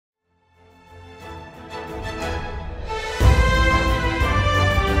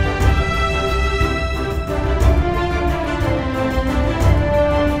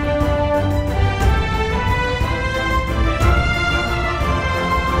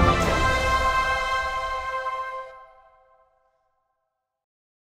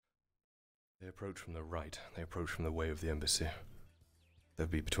approach from the right. They approach from the way of the embassy. They'll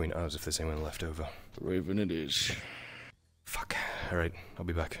be between us if there's anyone left over. Raven it is. Fuck. Alright, I'll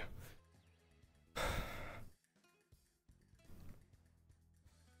be back.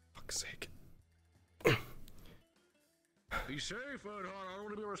 Fuck's sake. Be safe, Earnhardt. I don't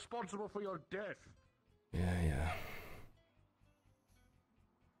want to be responsible for your death. Yeah.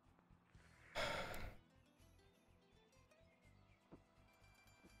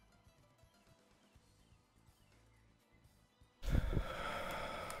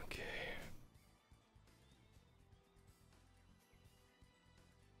 Okay.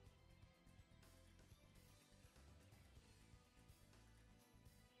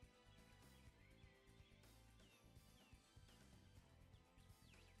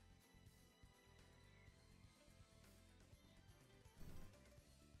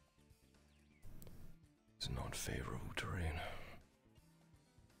 It's not favorable terrain.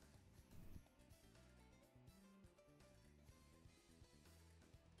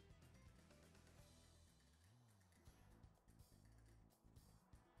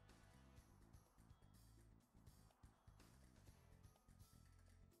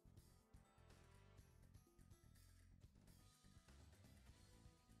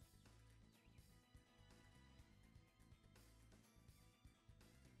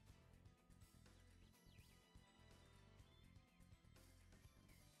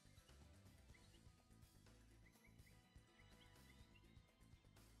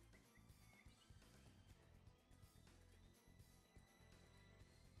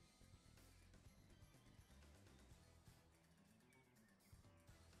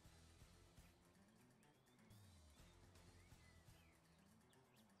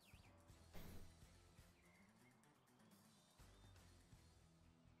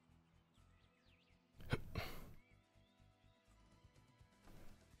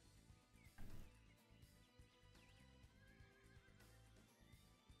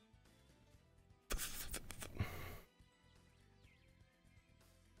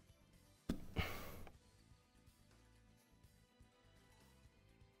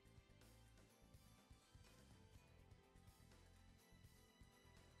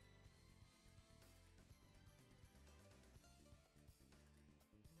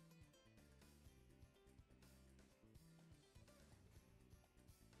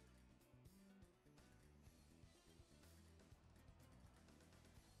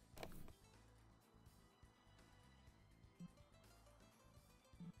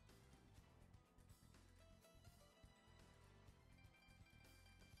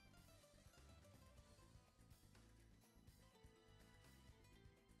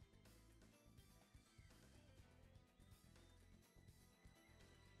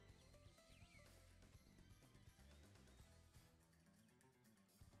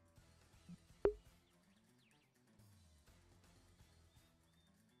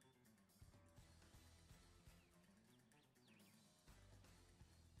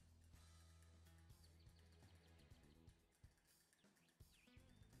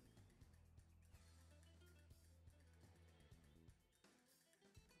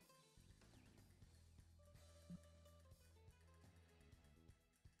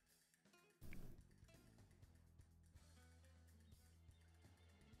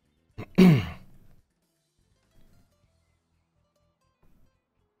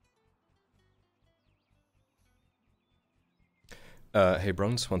 Hey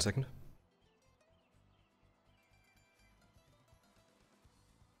Bronze, 1 second.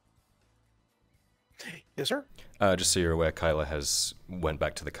 Yes, sir? Just so you're aware, Kyla has went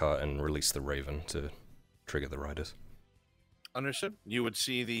back to the car and released the Raven to trigger the riders. Understood. You would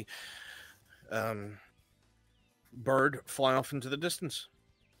see the bird fly off into the distance.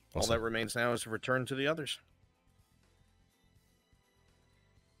 Awesome. All that remains now is to return to the others.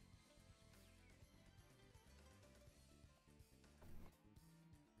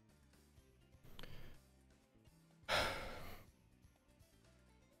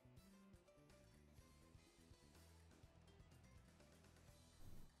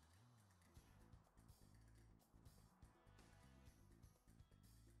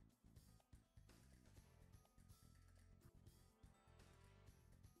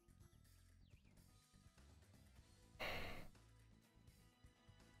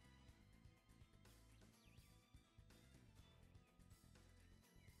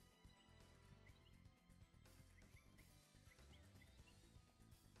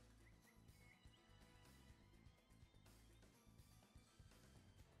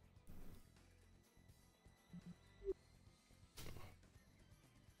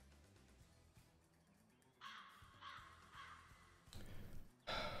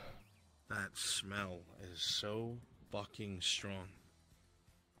 That smell is so fucking strong.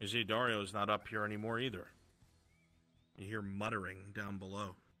 You see, Dario's not up here anymore either. You hear muttering down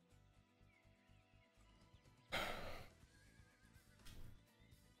below.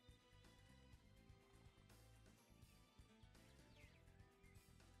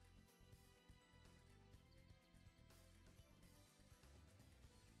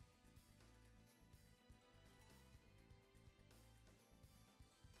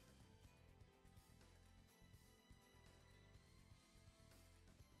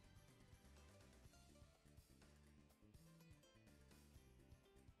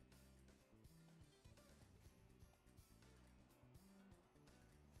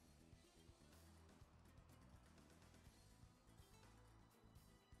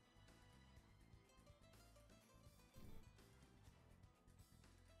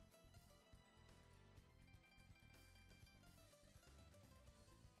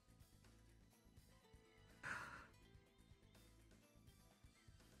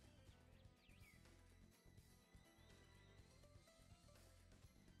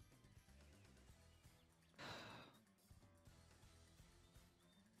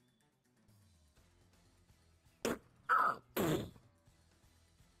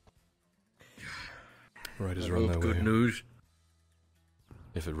 Riders are on their way. Good news.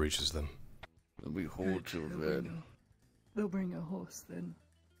 If it reaches them. We hold till then. They'll bring a horse then.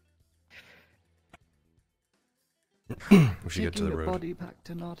 We should get to the Taking road. body back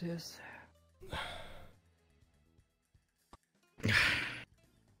to Nautis.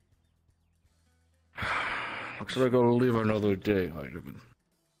 Looks like I'll live another day, Heidemann.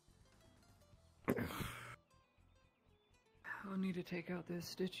 I'll need to take out their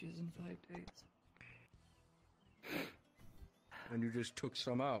stitches in 5 days. And you just took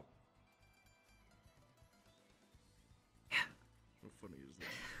some out. Yeah. How funny is that?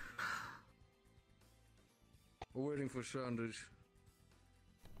 We're waiting for Sanders.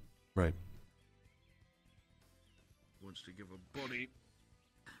 Right. Wants to give a body.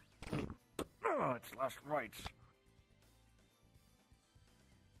 Oh, its last rites.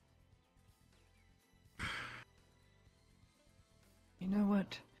 You know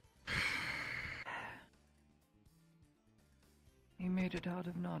what? He made it out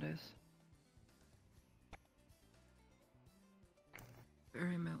of Nautis.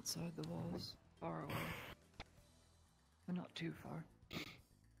 Bury him outside the walls, far away. But not too far.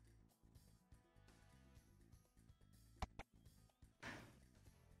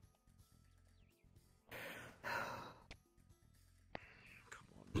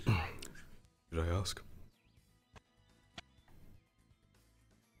 Did I ask?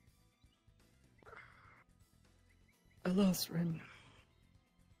 I lost Ren.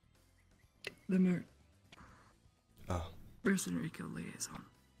 The mercenary kill liaison.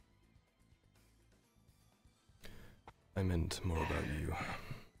 I meant more about you.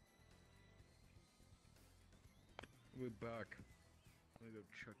 We're back. I'm gonna go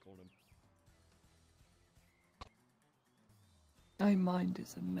check on him. My mind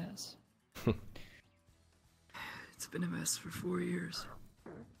is a mess. It's been a mess for 4 years.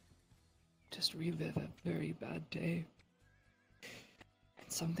 Just relive a very bad day. And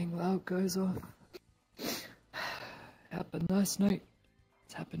something loud goes off. Happened last night.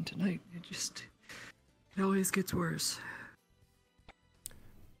 It's happened tonight. It always gets worse.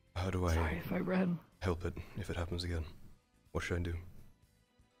 How do I Sorry if I ran. help it if it happens again? What should I do?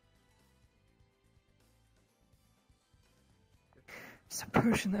 It's a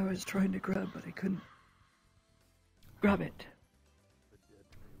potion that I was trying to grab, but I couldn't. Grab it.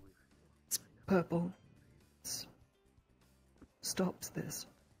 It's purple. It stops this.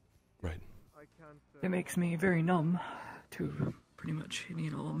 Right. It makes me very numb to pretty much any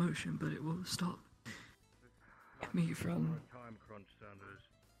and all emotion, but it will stop me from Time crunch, Sanders.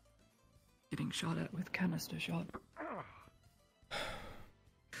 getting shot at with canister shot.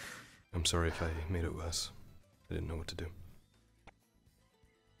 I'm sorry if I made it worse. I didn't know what to do.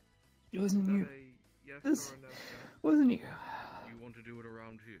 It wasn't you. Yes This or no, sir? wasn't you. You want to do it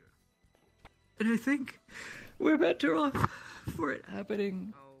around here? And I think we're better off for it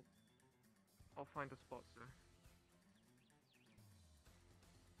happening. I'll find a spot, sir.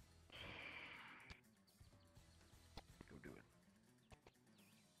 Go do it.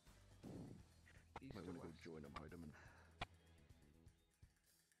 Might want to go join him, Heidemann.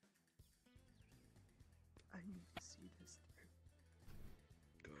 I need to see this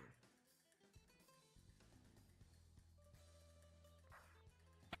through. Go.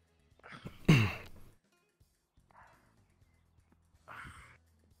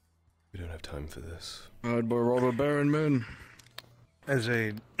 We don't have time for this. Alright, boy, Robert Baron, man. As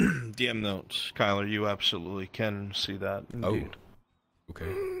a DM note, Kyler, you absolutely can see that. Indeed. Oh.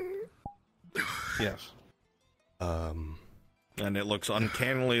 Okay. Yes. Um. And it looks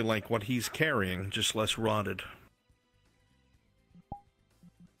uncannily like what he's carrying, just less rotted.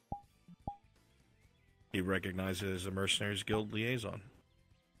 He recognizes a Mercenaries Guild liaison.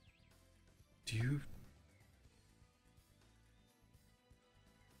 Do you?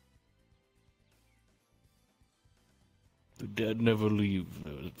 The dead never leave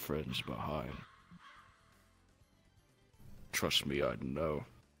their friends behind. Trust me, I know.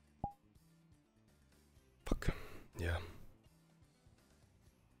 Fuck. Yeah.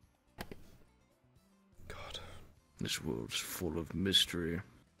 God. This world's full of mystery,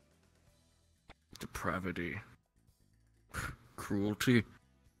 depravity, cruelty.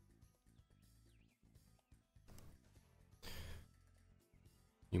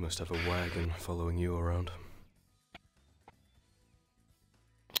 You must have a wagon following you around.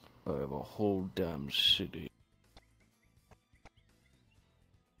 I have a whole damn city.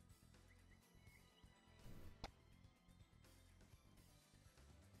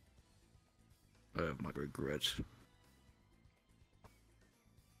 I have my regrets.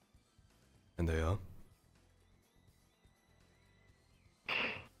 And they are?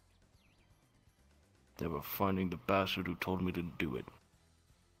 Never finding the bastard who told me to do it.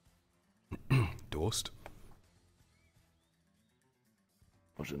 Dorst?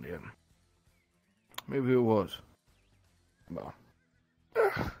 Wasn't him. Maybe it was. Well.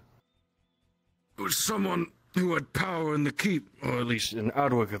 It was someone who had power in the keep, or at least in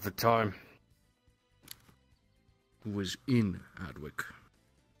Adwick at the time. Who was in Adwick.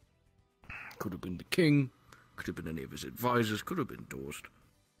 Could have been the king, could have been any of his advisors, could have been Dorst.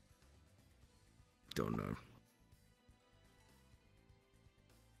 Don't know.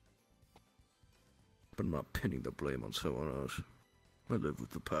 But I'm not pinning the blame on someone else. I live with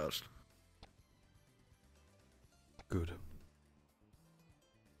the past. Good.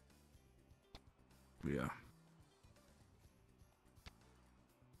 Yeah.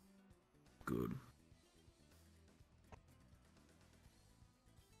 Good.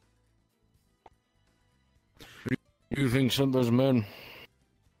 You think sent those men?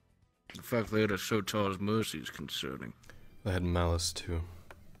 The fact they had a Sotar's mercy is concerning. They had malice too.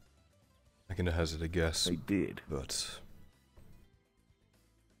 I can hazard a guess. They did. But...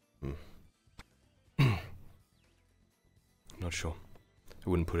 Not sure. I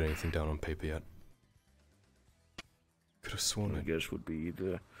wouldn't put anything down on paper yet. Could have sworn I it. guess would be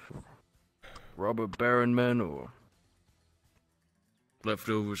either robber baron men or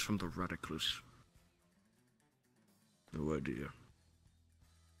leftovers from the radicals. No idea.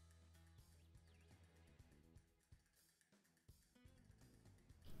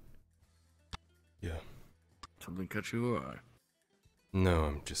 Yeah. Something catch your eye? No,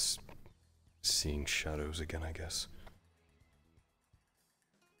 I'm just seeing shadows again, I guess.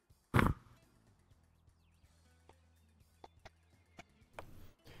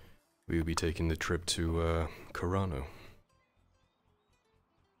 We will be taking the trip to, Carano.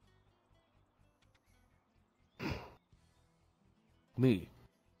 Me?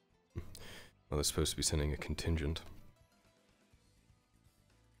 Well, they're supposed to be sending a contingent.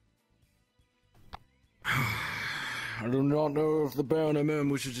 I do not know if the Baron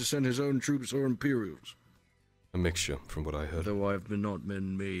MM wishes to send his own troops or Imperials. A mixture, from what I heard. Though I have not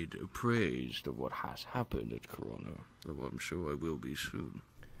been made appraised of what has happened at Corona, though I'm sure I will be soon.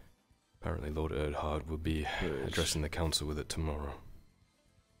 Apparently Lord Erdhard will be addressing the council with it tomorrow.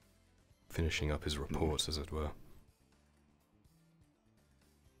 Finishing up his reports, as it were.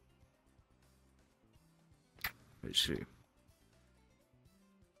 I see.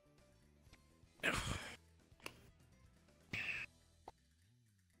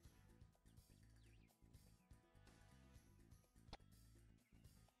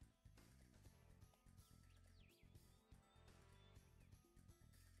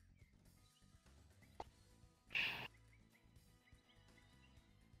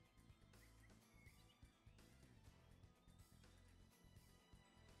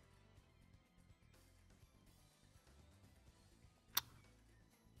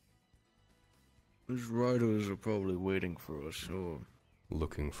 These riders are probably waiting for us, or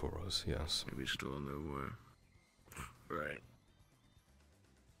Looking for us, yes. maybe still on their way. Right.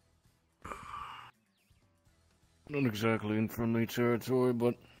 Not exactly in friendly territory,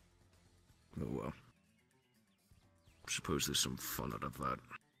 but... oh well. Suppose there's some fun out of that.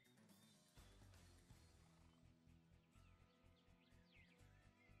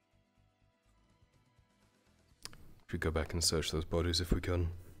 Should go back and search those bodies if we can.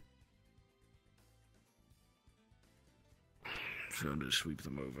 Trying to sweep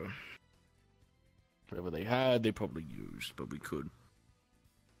them over. Whatever they had, they probably used, but we could.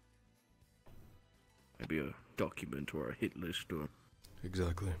 Maybe a document or a hit list or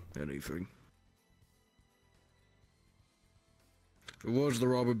Exactly. anything. If it was the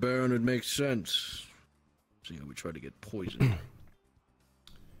robber baron, it makes sense. Seeing how we tried to get poisoned.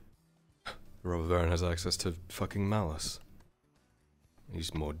 The robber baron has access to fucking malice.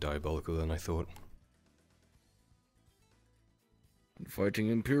 He's more diabolical than I thought. Fighting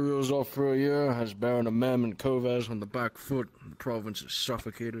Imperials off for a year has Baron Amem and Kovaz on the back foot, and the province is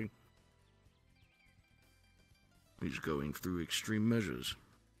suffocating. He's going through extreme measures.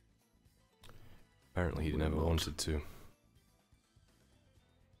 Apparently he never wanted to.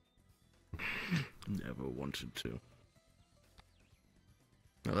 Never wanted to.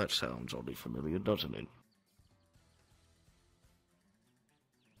 Now that sounds oddly familiar, doesn't it?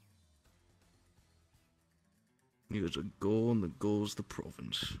 He is a goal, and the goal's the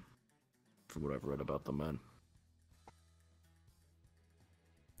province. From what I've read about the man.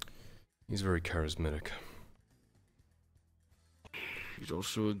 He's very charismatic. He's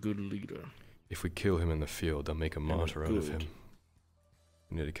also a good leader. If we kill him in the field, they'll make a martyr out of him. good.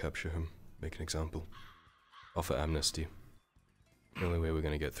 We need to capture him, make an example. Offer amnesty. The only way we're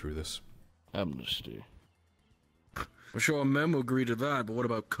gonna get through this. Amnesty. I'm sure Mem will agree to that, but what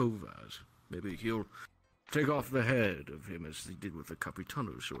about Kovaz? Maybe he'll take off the head of him as they did with the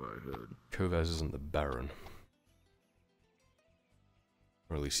Capitano, so I heard. Kovaz isn't the Baron.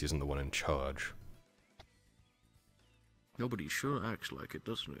 Or at least he isn't the one in charge. Nobody sure acts like it,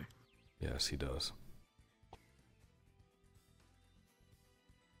 doesn't he? Yes, he does.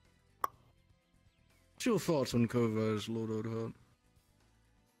 What's your thoughts on Kovaz, Lord Odhart?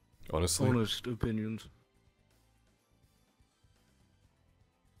 Honestly, Honest opinions.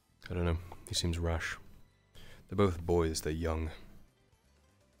 I don't know. He seems rash. They're both boys, they're young.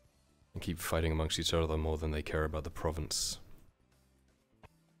 And keep fighting amongst each other more than they care about the province.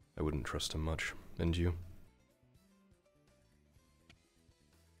 I wouldn't trust him much. And you?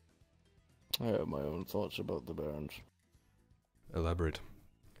 I have my own thoughts about the Barons. Elaborate.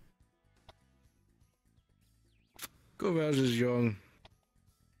 Kovaz is young.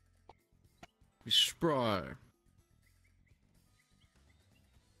 He's spry.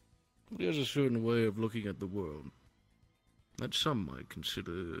 He has a certain way of looking at the world that some might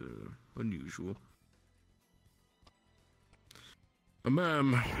consider unusual.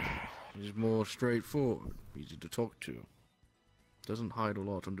 Amam is more straightforward, easy to talk to. Doesn't hide a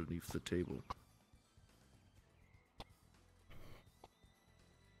lot underneath the table.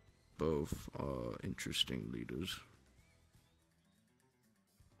 Both are interesting leaders.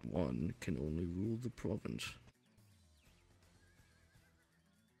 One can only rule the province.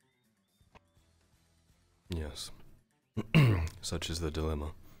 Yes. Such is the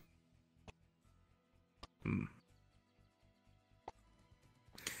dilemma.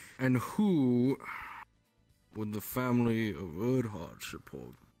 And who would the family of Erdhart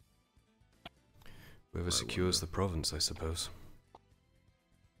support? Whoever secures the province, I suppose.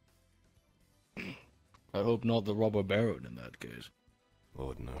 I hope not the robber baron in that case.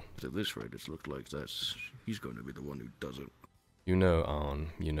 Lord, no. But at this rate, it's looked like he's going to be the one who does it. You know Arn.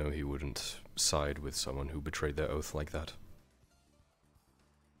 You know he wouldn't side with someone who betrayed their oath like that.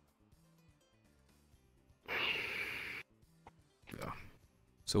 Yeah.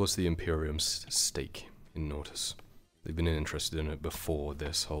 So what's the Imperium's stake in Nautis? They've been interested in it before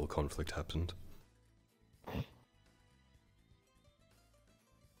this whole conflict happened.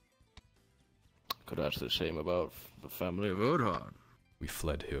 Could ask the same about the family of Erdhart. We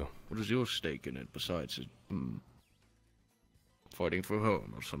fled here. What is your stake in it besides fighting for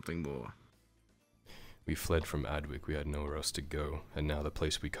home or something more? We fled from Adwick, we had nowhere else to go, and now the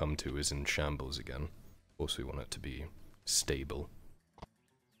place we come to is in shambles again. Of course we want it to be stable.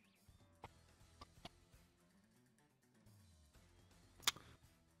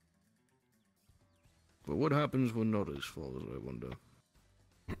 But what happens when Nautis falls, I wonder?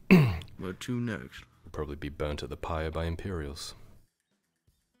 Where to next? We'll probably be burnt at the pyre by Imperials.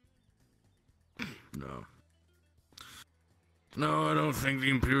 No. No, I don't think the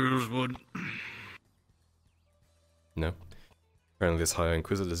Imperials would. No? Apparently this High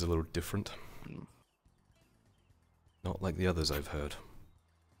Inquisitor's a little different. Not like the others I've heard.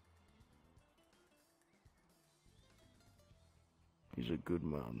 He's a good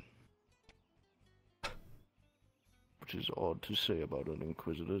man. Which is odd to say about an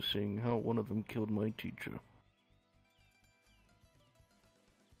Inquisitor, seeing how one of them killed my teacher.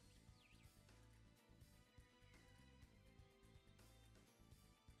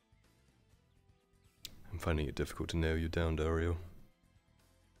 I'm finding it difficult to nail you down, Dario.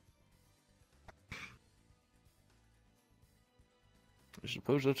 I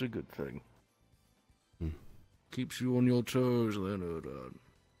suppose that's a good thing. Hmm. Keeps you on your toes, Leonard.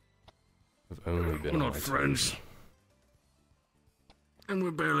 I've only been We're on not my friends. toes. And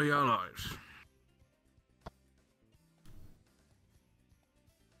we're barely allies.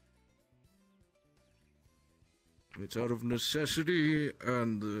 It's out of necessity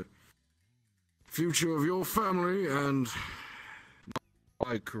and the future of your family and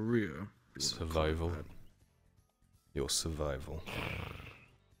my career. Survival. Your survival.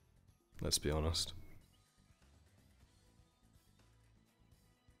 Let's be honest.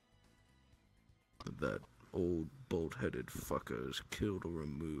 That old bolt-headed fucker is killed or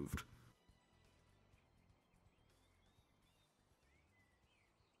removed.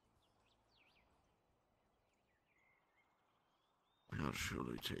 Not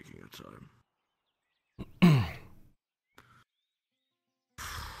surely taking your time.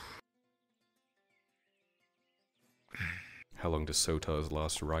 How long does Sotar's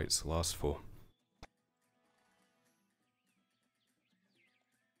last rites last for?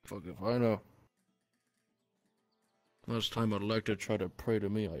 Fuck if I know. Last time a lector tried to pray to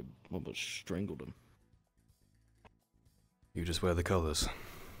me, I almost strangled him. You just wear the colors.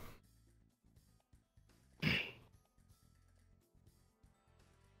 I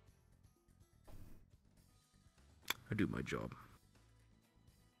do my job.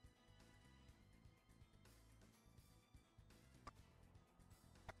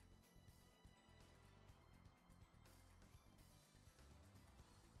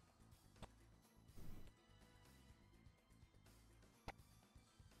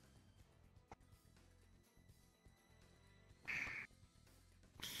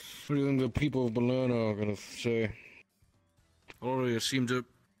 What do you think the people of Bellerno are gonna say? Already seem to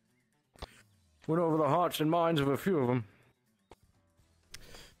win over the hearts and minds of a few of them.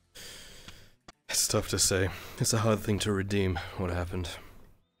 It's tough to say. It's a hard thing to redeem what happened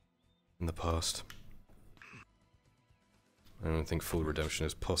in the past. I don't think full redemption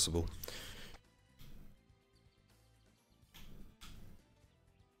is possible.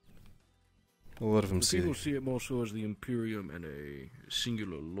 A lot of them see People see it more so as the Imperium and a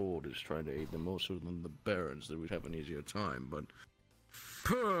singular lord is trying to aid them more so than the barons that would have an easier time, but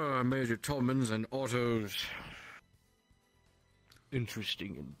Major Tolman's and Otto's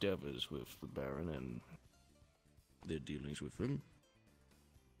interesting endeavors with the Baron and their dealings with him.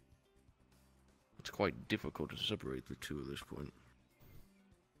 It's quite difficult to separate the two at this point.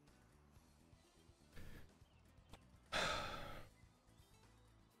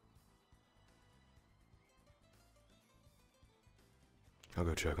 I'll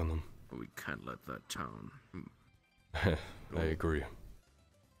go check on them. But we can't let that town... I agree.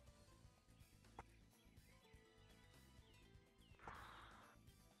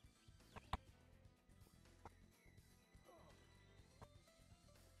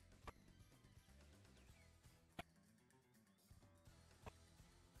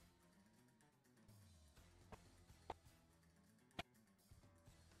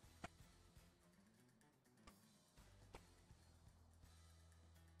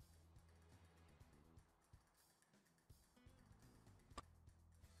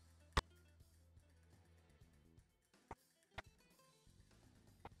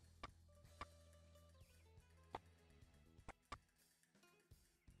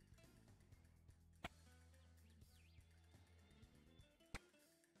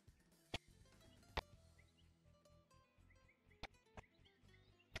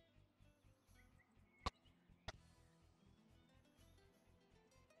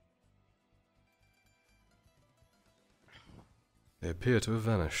 They appear to have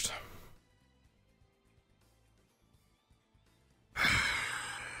vanished.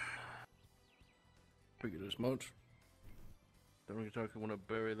 Figured as much. Don't really talk want to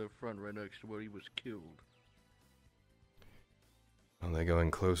bury the front right next to where he was killed. And they're going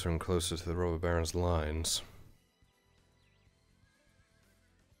closer and closer to the robber baron's lines.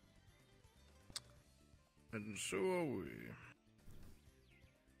 And so are we.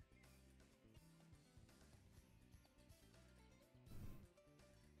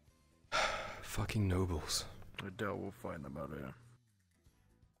 Fucking nobles. I doubt we'll find them out here.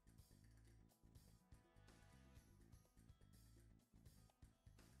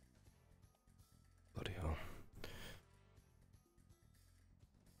 Bloody hell.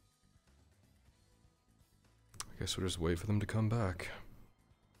 I guess we'll just wait for them to come back.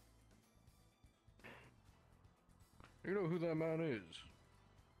 You know who that man is?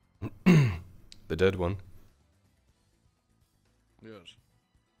 The dead one. Yes.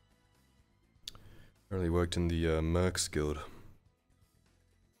 Apparently worked in the Mercs Guild.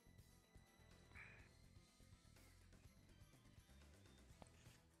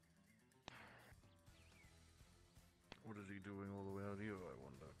 What is he doing all the way out here, I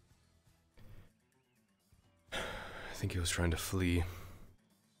wonder? I think he was trying to flee.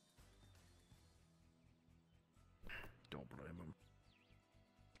 Don't blame him.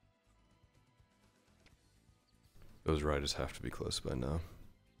 Those riders have to be close by now.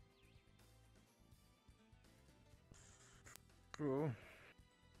 True.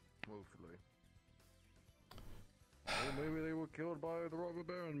 Hopefully. Or maybe they were killed by the robber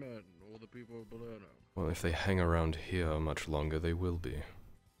baron men, or the people of Palermo. Well, if they hang around here much longer, they will be.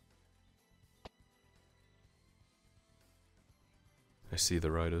 I see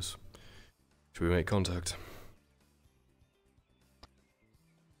the riders. Should we make contact?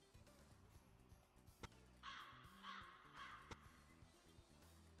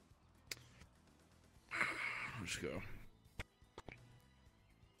 Let's go.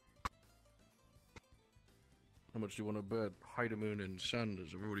 How much do you want to bet Heidemoon and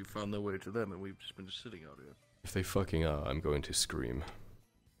Sanders have already found their way to them and we've just been sitting out here? If they fucking are, I'm going to scream.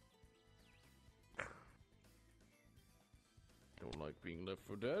 Don't like being left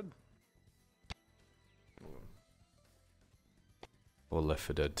for dead? Or Left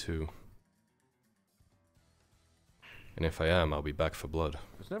 4 Dead 2. And if I am, I'll be back for blood.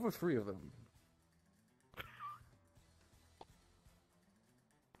 There's never three of them.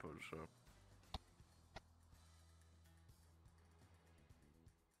 Suppose so.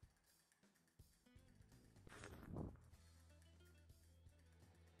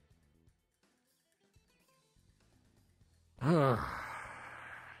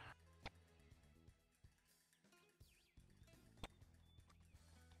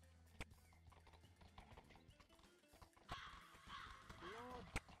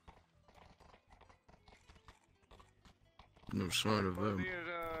 No sign of them.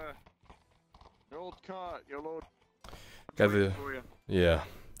 Your old cart, your old... Gather, for you. yeah.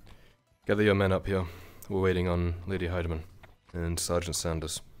 Gather your men up here. We're waiting on Lady Heidemann and Sergeant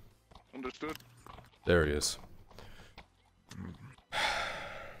Sanders. Understood. There he is.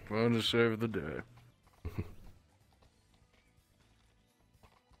 Trying to save the day.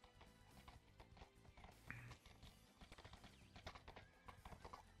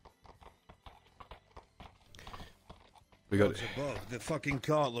 We got What's above? The fucking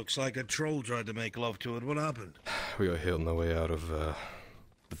cart looks like a troll tried to make love to it. What happened? we got hit on the way out of the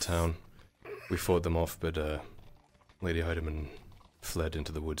town. We fought them off, but Lady Heidemann fled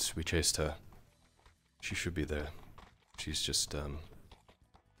into the woods. We chased her. She should be there. She's just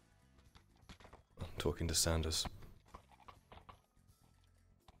talking to Sanders.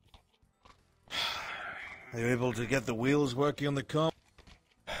 Are you able to get the wheels working on the cart?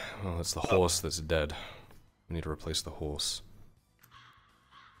 Well, it's the horse that's dead. We need to replace the horse.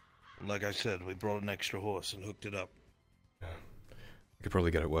 Like I said, we brought an extra horse and hooked it up. We could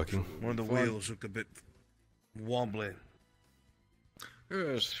probably get it working. One of the wheels looked a bit wobbly.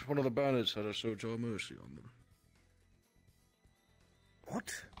 Yes, one of the bandits had a search our mercy on them.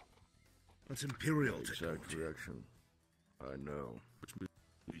 What? That's Imperial Exact technology. reaction. I know, which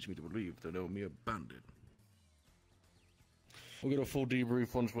leads me to believe they're no mere bandit. We'll get a full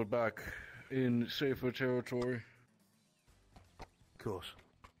debrief once we're back in safer territory. Of course.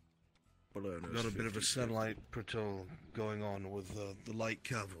 Palermo's Got a bit of a 50-50. satellite patrol going on with the light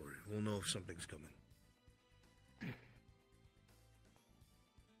cavalry. We'll know if something's coming.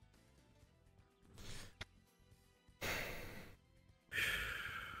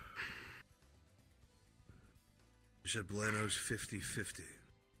 You said Blano's 50-50.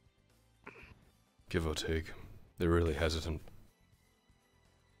 Give or take. They're really hesitant.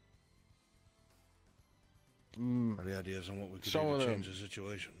 Any ideas on what we could Some do of to them. change the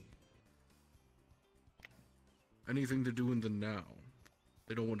situation? Anything to do in the now.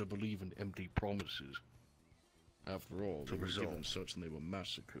 They don't want to believe in empty promises. After all, they were given result. such and they were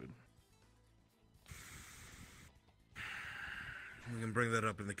massacred. We can bring that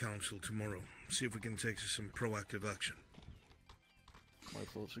up in the council tomorrow. See if we can take some proactive action. My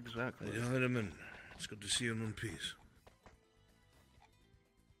thoughts exactly. Lady Heidemann, it's good to see you in one piece.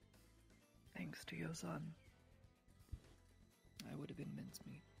 Thanks to your son. I would have been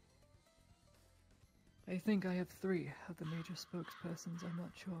mincemeat. I think I have 3 of the major spokespersons, I'm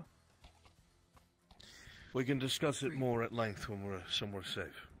not sure. We can discuss it more at length when we're somewhere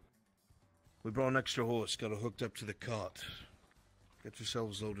safe. We brought an extra horse, got it hooked up to the cart. Get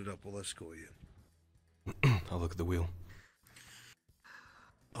yourselves loaded up, we'll escort you. I'll look at the wheel.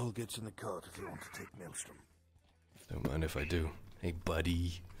 All gets in the cart if you want to take Maelstrom. Don't mind if I do. Hey,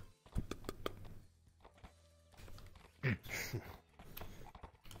 buddy.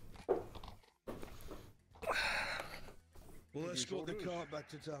 We'll escort the cart back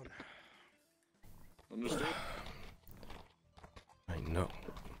to town. Understood. I know.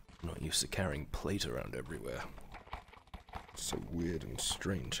 I'm not used to carrying plate around everywhere. So weird and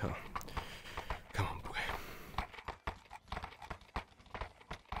strange, huh? Come on, boy.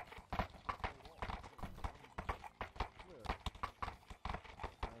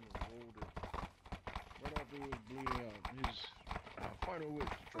 Right after he was bleeding out, his final wish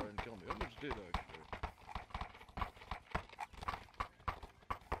to try and kill me. Almost did, actually.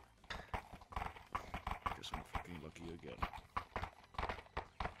 Guess I'm fucking lucky again.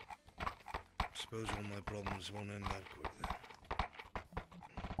 Suppose all my problems won't end that quick then.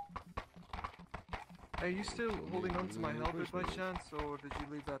 Are you still holding on to my halberd by chance, or did you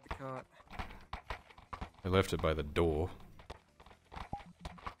leave that at the cart? I left it by the door.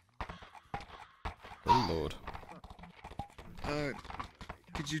 Oh lord.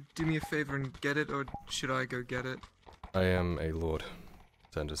 Could you do me a favor and get it, or should I go get it? I am a lord.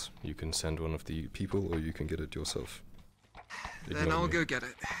 Sanders, you can send one of the people or you can get it yourself. Then Ignore I'll me. go get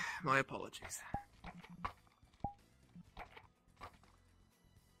it. My apologies.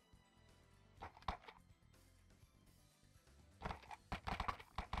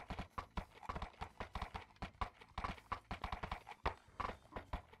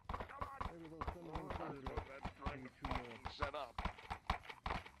 Set up.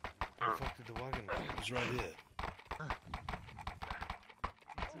 The fuck did the wagon go? It was right here.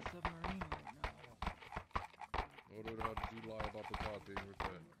 It's a submarine right now. Ordered, how did you lie about the car being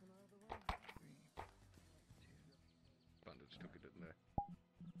repaired? Bandits took it, didn't they?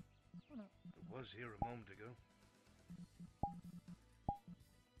 It was here a moment ago.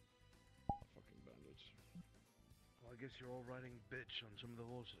 Fucking bandits. Well, I guess you're all riding bitch on some of the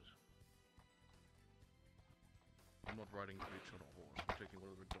horses. I'm not riding a bitch on a horse. I'm taking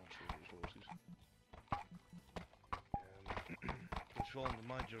whatever dumps for these horses. Does fall into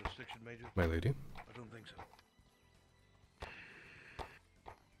my jurisdiction, Major? My lady? I don't think so.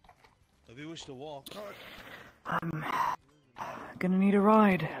 If you wish to walk... I'm gonna need a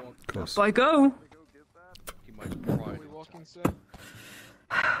ride. Of course. Up I go! He might pride. Walking, sir?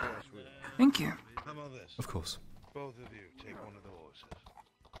 Thank you. How about this? Of course. Both of you take one of the horses.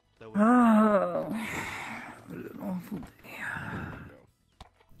 That way... Oh, what an awful day.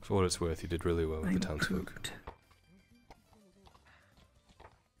 For what it's worth, you did really well with I'm the townsfolk. cooked.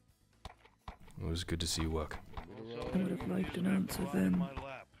 It was good to see you work. I would have liked an answer Ride in then. my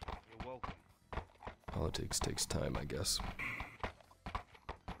lap. You're welcome. Politics takes time, I guess.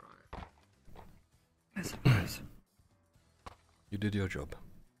 I suppose. You did your job.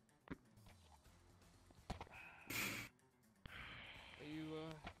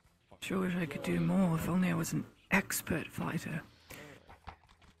 Sure wish I could do more, if only I was an expert fighter.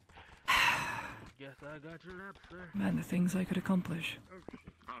 Guess I got your lap, sir. Man, the things I could accomplish.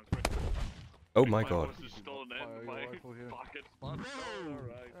 Oh my god. I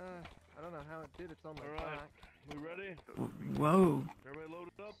don't know how it did. It's on my back. We ready? Whoa. Everybody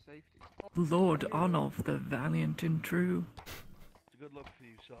loaded up? Safety. Lord Arnulf, the valiant and true. It's a good look for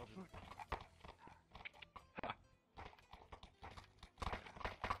you, Sergeant.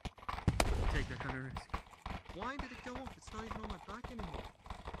 Take that kind of risk. Why did it go off? It's not even on my back anymore.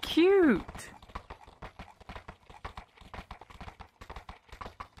 Cute!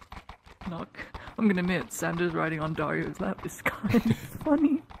 Knock. I'm gonna admit, Sanders riding on Dario's lap is kind of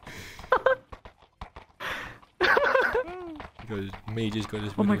funny. Major's got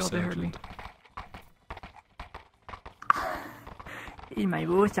his Oh my widow god, they heard me. sergeant. 一米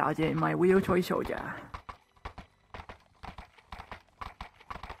五小姐，my wheel toy soldier.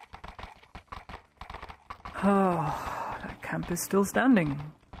 Oh, that camp is still standing.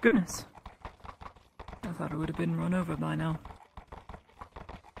 Goodness. I thought it would have been run over by now.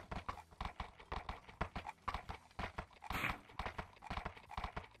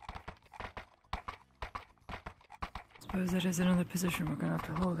 Suppose that is another position we're gonna have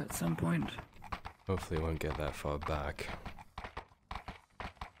to hold at some point. Hopefully it won't get that far back.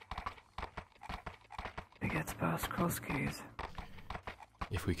 It gets past cross keys.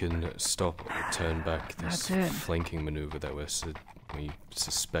 If we can stop or turn back this That's it. flanking maneuver that we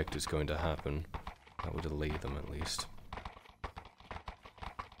suspect is going to happen, that would delay them at least.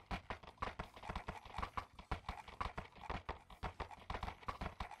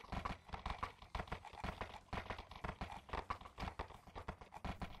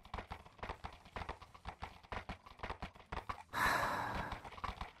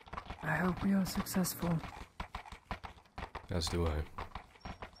 I hope we are successful. As do I.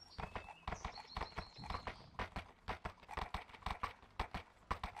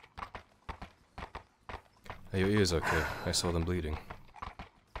 Are your ears okay? I saw them bleeding.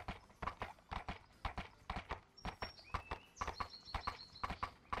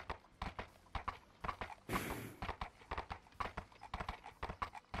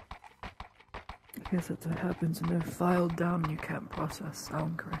 I guess that's what happens when they're filed down and you can't process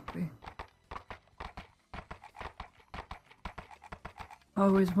sound correctly. I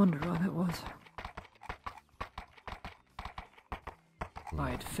always wondered why that was.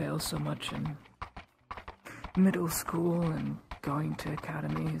 I'd fail so much in middle school and going to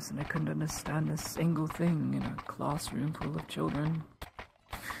academies, and I couldn't understand a single thing in a classroom full of children.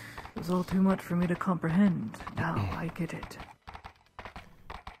 It was all too much for me to comprehend. Now I get it.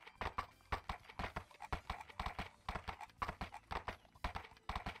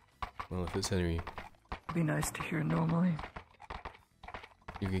 Well, if there's any... It'd be nice to hear normally.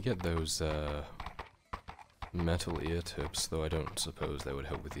 You could get those, metal ear tips, though I don't suppose they would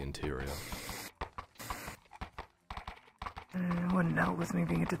help with the interior. It wouldn't help with me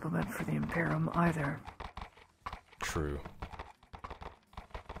being a diplomat for the Imperium either. True.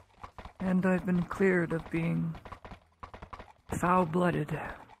 And I've been cleared of being foul-blooded.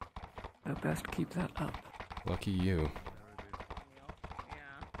 I'd best keep that up. Lucky you.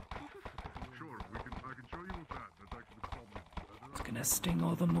 It's gonna sting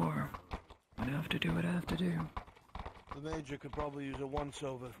all the more. But I have to do what I have to do. The Major could probably use a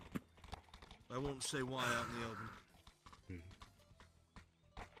once-over. I won't say why out in the open.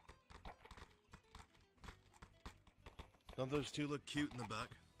 Don't those two look cute in the back?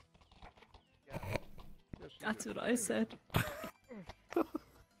 That's what I said.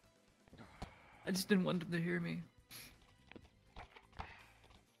 I just didn't want them to hear me.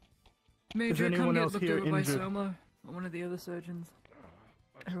 Major, come anyone get else looked here over by injured? Soma, or one of the other surgeons.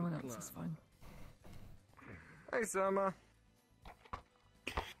 Everyone else is fine. Hey, Soma.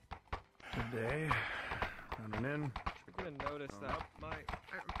 Good day. Coming in. You're gonna notice that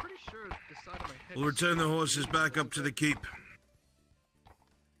I'm pretty sure the side of my head. We'll return the horses back up to the keep.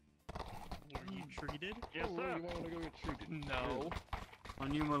 Were you treated? Yes, sir. You want to go get treated? No.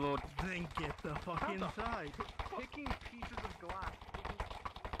 On you, my lord. Then get the fuck inside. Picking pieces of glass.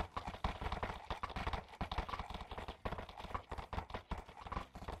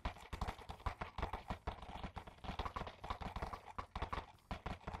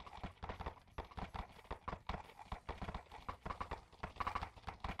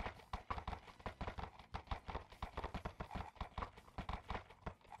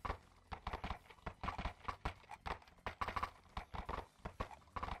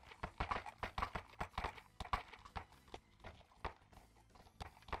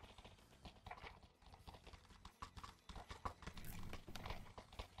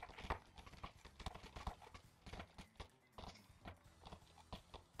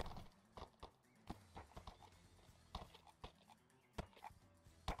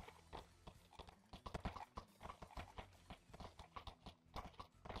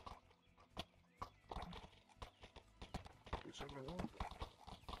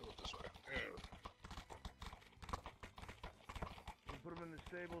 We'll put them in the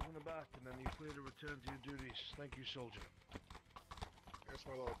stables in the back, and then you're clear to return to your duties. Thank you, soldier. Yes,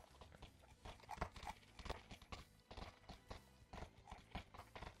 my lord.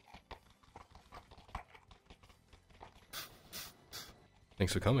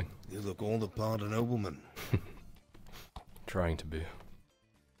 Thanks for coming. You look all the part a nobleman. Trying to be.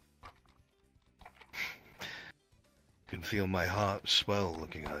 Can feel my heart swell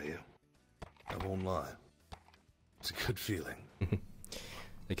looking at you. I won't lie. It's a good feeling.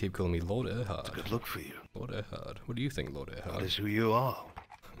 They keep calling me Lord It's a Erhard. good look for you. Lord Erhard. What do you think, Lord That Erhard? is who you are.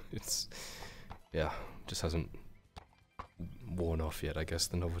 It's... yeah, just hasn't worn off yet, I guess,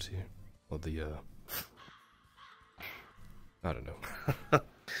 the novelty. Or the, I don't know.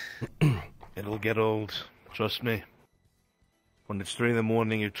 It'll get old. Trust me. When it's 3 in the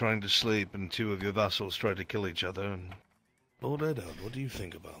morning, you're trying to sleep, and 2 of your vassals try to kill each other, and... Lord Eddard, what do you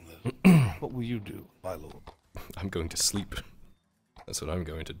think about this? What will you do, my lord? I'm going to sleep. That's what I'm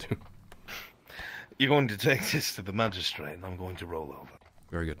going to do. You're going to take this to the magistrate, and I'm going to roll over.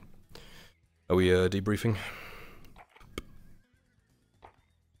 Very good. Are we, debriefing?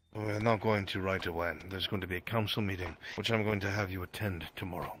 We're not going to right away. There's going to be a council meeting, which I'm going to have you attend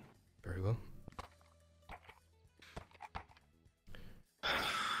tomorrow. Very well.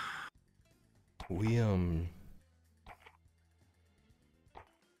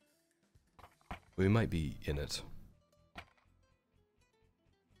 We might be in it.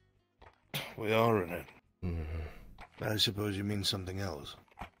 We are in it. Mm-hmm. I suppose you mean something else.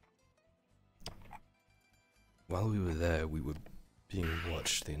 While we were there, we were being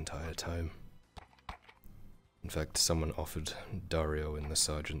watched the entire time. In fact, someone offered Dario and the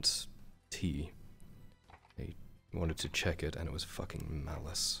sergeant's tea. They wanted to check it, and it was fucking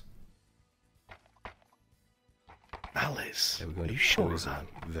malice. Malice? They were going Are you to sure of poison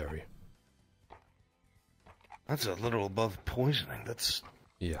that? him. Very. That's a little above poisoning. That's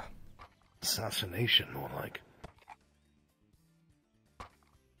Yeah. assassination, more like.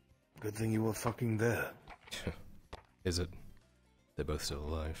 Good thing you were fucking there. Is it? They're both still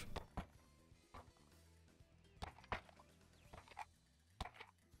alive.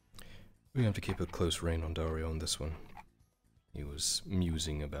 We have to keep a close rein on Dario on this one. He was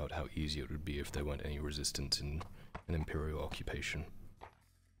musing about how easy it would be if there weren't any resistance in an Imperial occupation.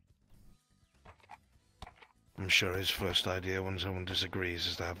 I'm sure his first idea when someone disagrees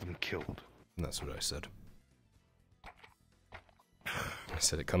is to have them killed. And that's what I said. I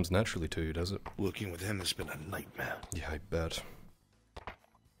said it comes naturally to you, does it? Working with him has been a nightmare. Yeah, I bet.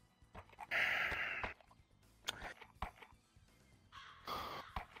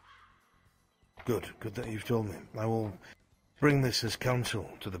 Good that you've told me. I will bring this as counsel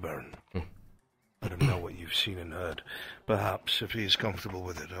to the Baron. Let him know what you've seen and heard. Perhaps, if he is comfortable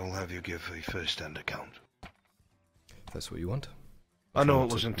with it, I'll have you give a first-hand account. If that's what you want. I know Try it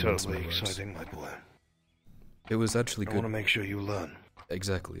not wasn't to mince terribly my words. exciting, my boy. It was actually I good. want to make sure you learn.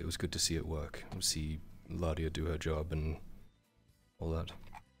 Exactly, it was good to see it work. See Ladia do her job and all that.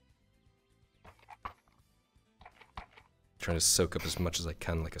 Trying to soak up as much as I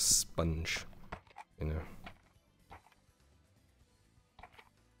can like a sponge, you know.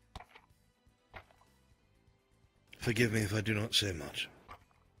 Forgive me if I do not say much.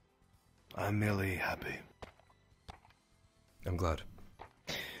 I'm merely happy. I'm glad.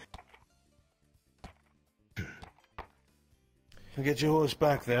 Get your horse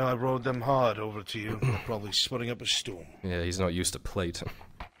back there. I rode them hard over to you. They're probably sweating up a storm. Yeah, he's not used to plate.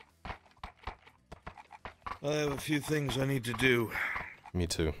 I have a few things I need to do. Me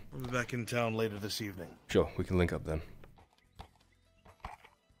too. I'll be back in town later this evening. Sure, we can link up then.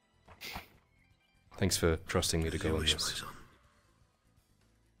 Thanks for trusting me to As go you on wish, this. my son.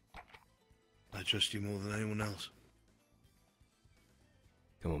 I trust you more than anyone else.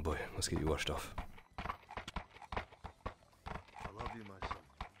 Come on, boy, let's get you washed off. I love you, my son.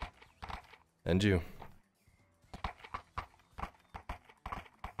 And you.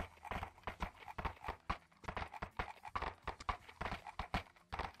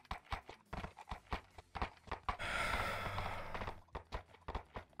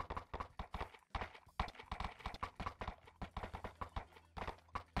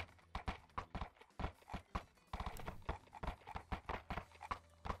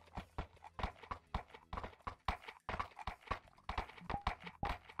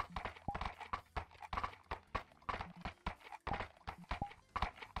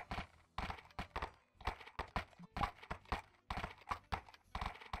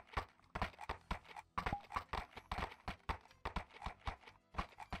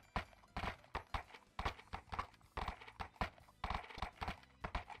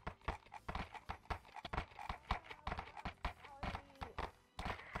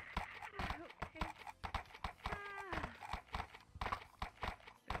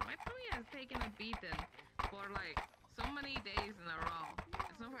 My tummy has taken a beating for like so many days in a row.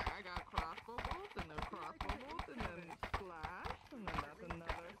 It's not fair. I got crossbow bolt and then crossbow bolt and then slash and then that's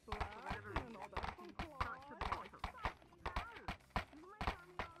another slash and then all that from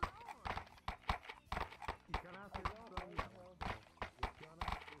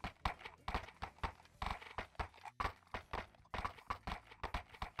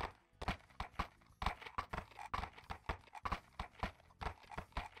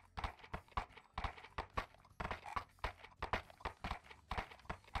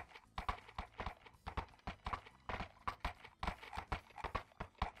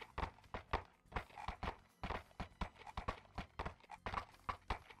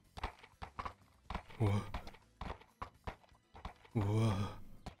Whoa. Whoa.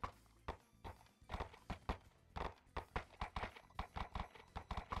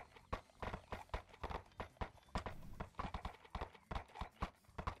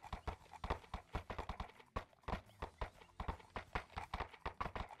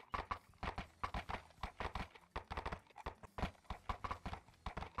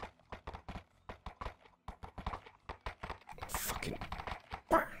 Fucking.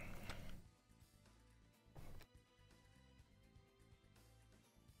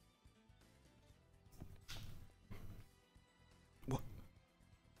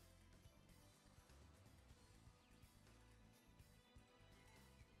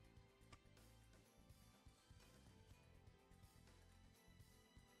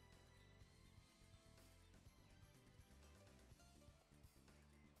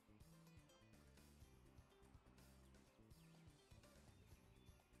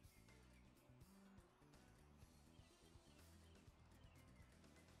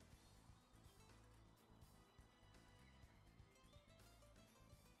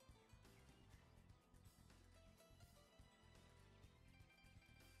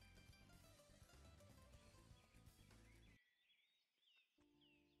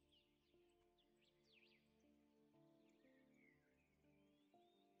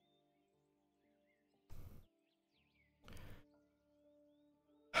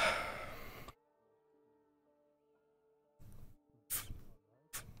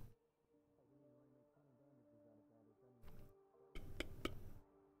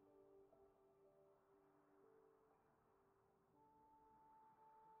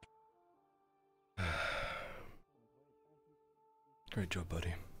 Great job,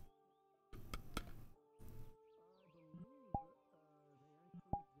 buddy.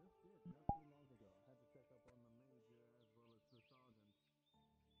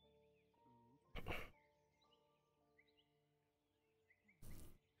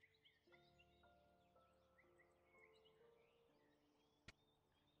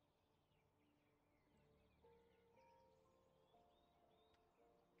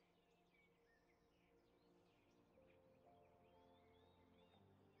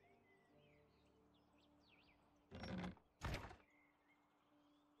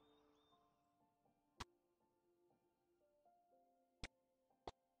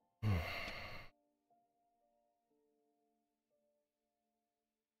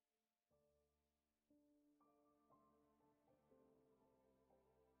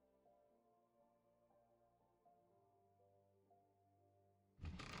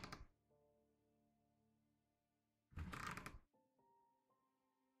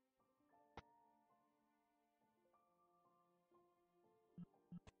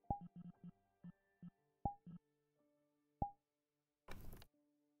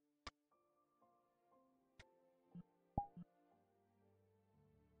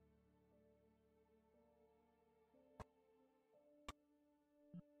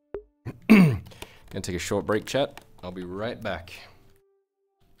 Gonna take a short break, chat. I'll be right back.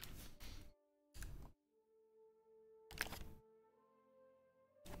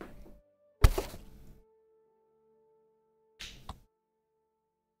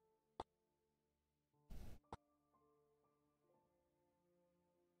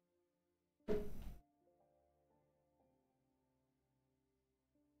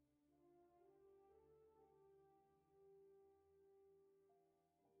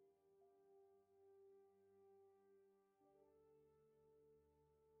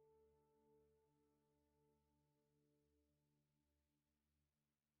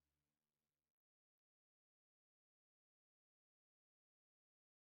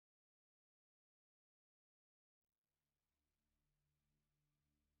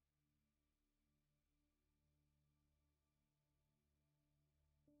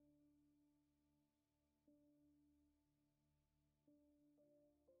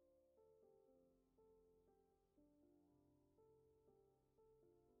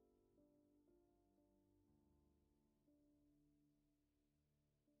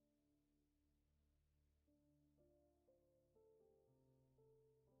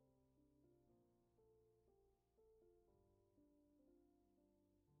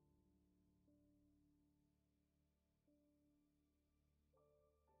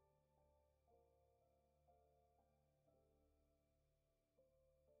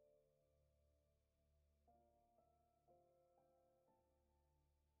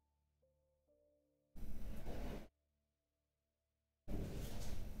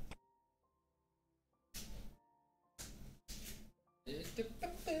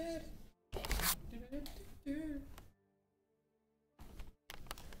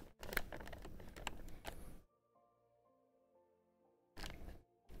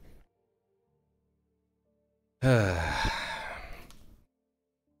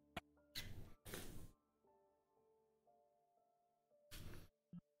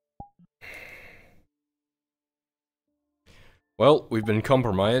 Well, we've been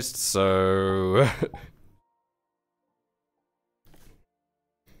compromised, so...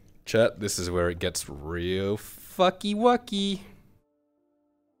 Chat, this is where it gets real fucky-wucky.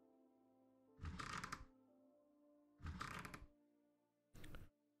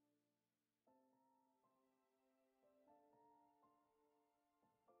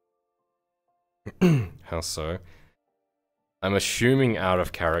 How so? I'm assuming out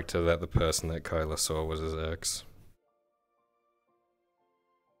of character that the person that Kyla saw was his ex.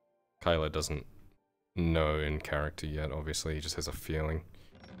 Kyla doesn't know in character yet, obviously, he just has a feeling.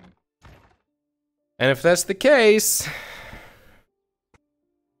 And if that's the case...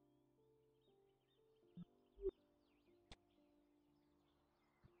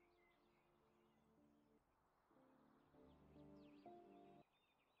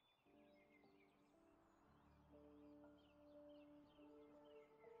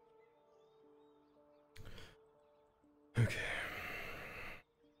 Okay.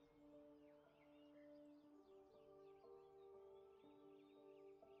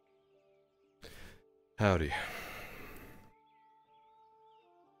 Howdy.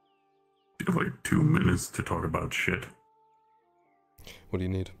 You have like 2 minutes to talk about shit. What do you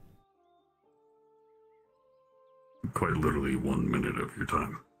need? Quite literally 1 minute of your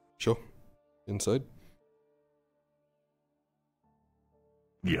time. Sure. Inside?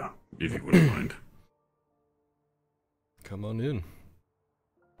 Yeah, if you wouldn't mind. Come on in.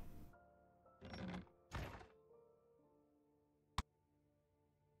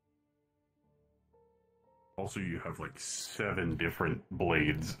 Also, you have like 7 different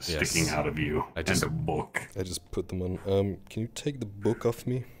blades Yes. sticking out of you, and a book. I just put them on. Can you take the book off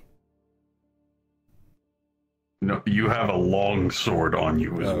me? No, you have a long sword on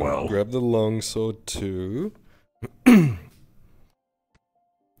you as well. Grab the long sword too. And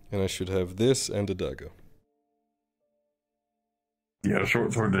I should have this and a dagger. Yeah, a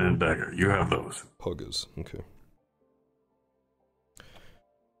short sword and a dagger. You have those. Poggers, okay.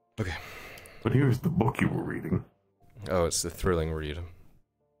 Okay. But here's the book you were reading. Oh, it's the thrilling read.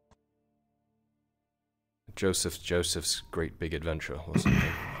 Joseph's Great Big Adventure or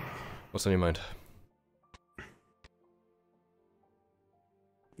something. What's on your mind?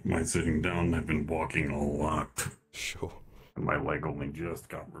 My sitting down, I've been walking a lot. Sure. And my leg only just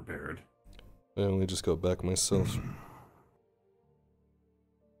got repaired. I only just got back myself.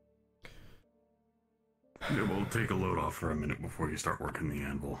 Yeah, well, take a load off for a minute before you start working the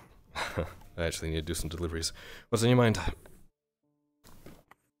anvil. I actually need to do some deliveries. What's on your mind?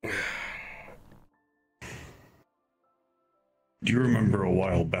 Do you remember a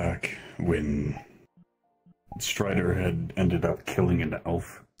while back when Strider had ended up killing an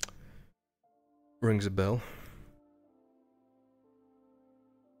elf? Rings a bell.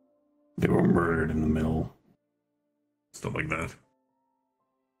 They were murdered in the mill. Stuff like that.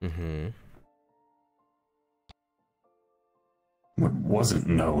 Mm-hmm. What wasn't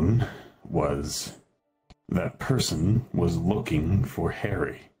known was that person was looking for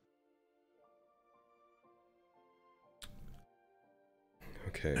Harry.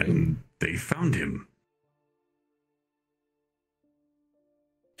 Okay. And they found him.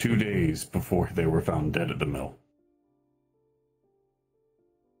 2 days before they were found dead at the mill.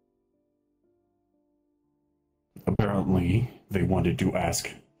 Apparently, they wanted to ask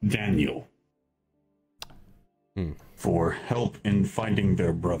Daniel for help in finding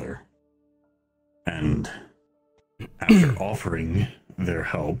their brother. And after offering their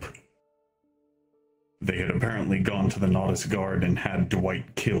help, they had apparently gone to the Nautis Guard and had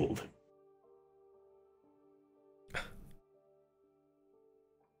Dwight killed.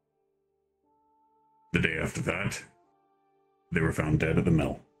 The day after that, they were found dead at the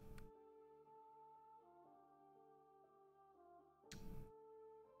mill.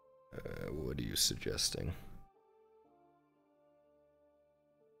 What are you suggesting?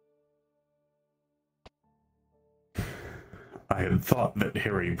 I had thought that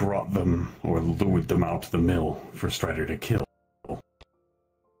Harry brought them or lured them out to the mill for Strider to kill. But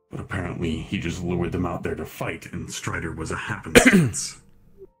apparently he just lured them out there to fight, and Strider was a happenstance.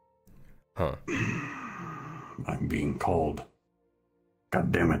 Huh. I'm being called.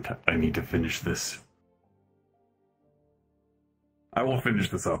 God damn it, I need to finish this. I will finish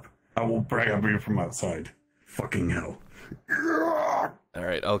this up. I will brag up here from outside. Fucking hell.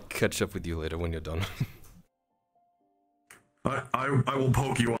 Alright, I'll catch up with you later when you're done. I will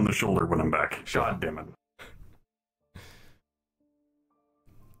poke you on the shoulder when I'm back. Sure. God damn it.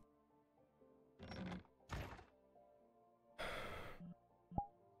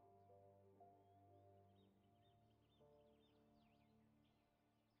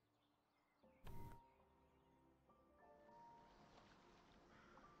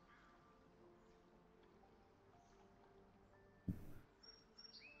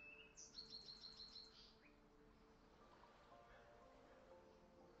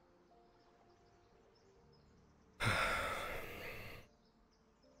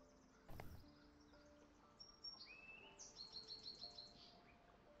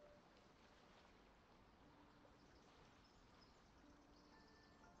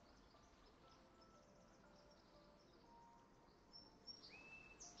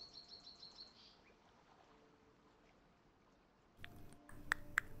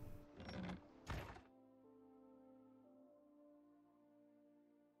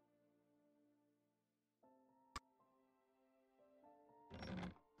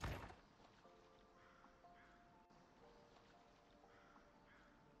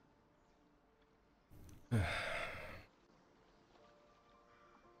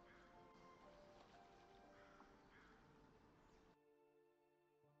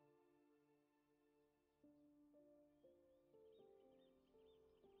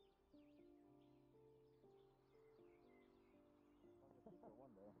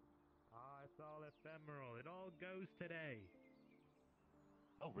 It's all ephemeral. It all goes today.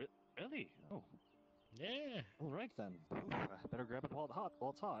 Oh, really? Oh. Yeah. All right then. Better grab it while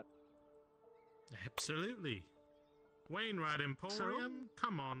it's hot. Absolutely. Wainwright Emporium,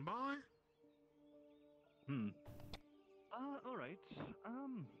 come on, boy. All right.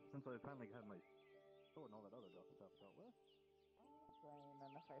 Since I finally had my sword and all that other stuff dealt with,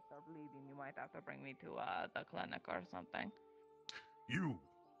 and if I start bleeding, you might have to bring me to the clinic or something. You.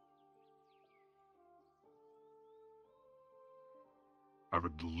 I have a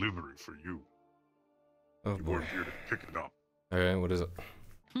delivery for you. Oh You boy. weren't here to pick it up. Okay, what is it?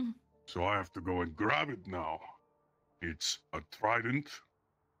 So I have to go and grab it now. It's a trident,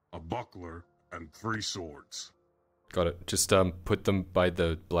 a buckler, and 3 swords. Got it. Just put them by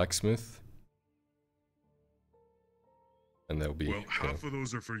the blacksmith. And they'll be... Well, half of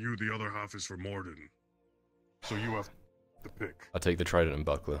those are for you, the other half is for Morden. So you have to pick. I'll take the trident and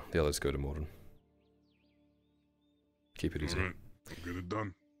buckler. The others go to Morden. Keep it easy. Alright, I'll get it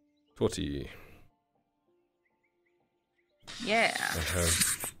done. 20. Yeah.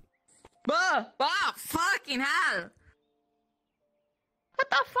 Fucking hell! What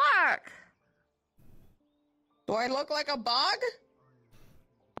the fuck? Do I look like a bug?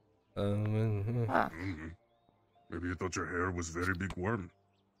 Maybe you thought your hair was very big worm.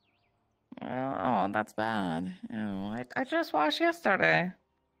 Oh, that's bad. Oh, I just washed yesterday.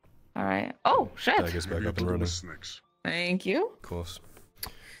 Alright. Oh, shit! Dagger's back up and running. Thank you. Of course.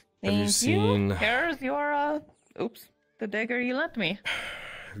 Thank Have you seen... Here's your, oops, the dagger you lent me.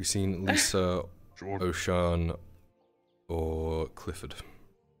 Have you seen Lisa, O'Shawn, or Clifford?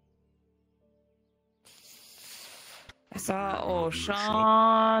 I saw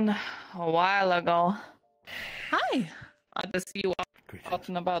O'Shawn a while ago. Hi. I just see you out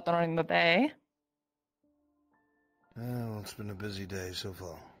and about during the day. Well, it's been a busy day so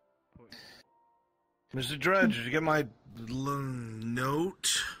far. Mr. Dredge, did you get my note?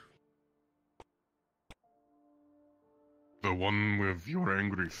 The one with your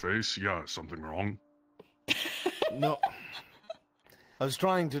angry face? Yeah, something wrong? No. I was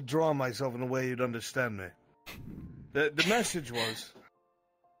trying to draw myself in a way you'd understand me. The message was,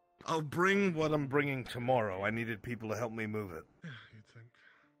 I'll bring what I'm bringing tomorrow. I needed people to help me move it. Yeah, you think?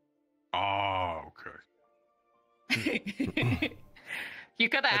 Ah, okay. You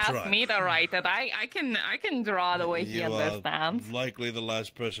could have asked me to write it. I can draw the way he understands. You are likely the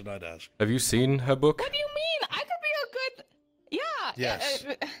last person I'd ask. Have you seen her book? What do you mean? I could be a good... Yeah. Yes.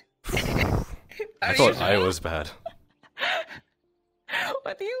 I thought I was bad.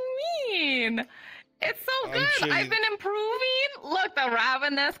 What do you mean? It's so good. Sure I've been improving. Look, the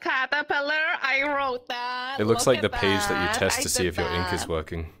ravenous caterpillar. I wrote that. It looks Look like the at page that you that. test I to see did if your ink is that.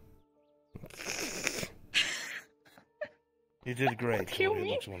 working. You did great. What do you It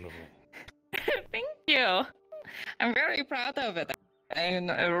mean? looks wonderful. Thank you. I'm very proud of it.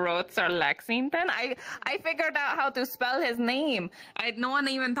 I wrote Sir Lexington. I figured out how to spell his name. No one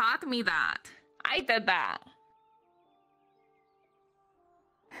even taught me that. I did that.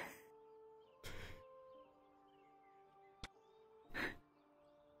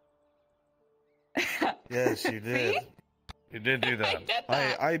 Yes, you did. You did do that. I did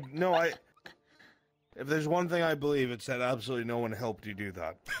that. No, if there's one thing I believe, it's that absolutely no one helped you do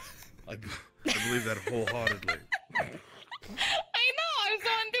that. I believe that wholeheartedly. I know. I'm so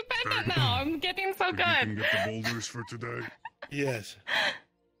independent now. I'm getting so You can good. get the boulders for today? Yes.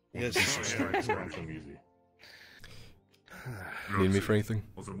 Yes. easy. Need me for anything?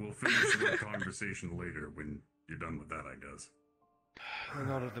 Also, we'll finish the conversation later when you're done with that, I guess.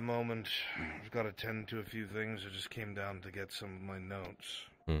 Not at the moment. I've got to tend to a few things. I just came down to get some of my notes.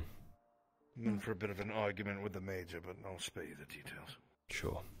 I'm in for a bit of an argument with the major, but I'll spare you the details.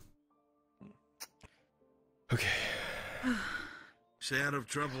 Sure. Okay. Stay out of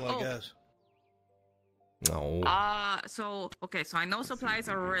trouble, I guess. No. So I know supplies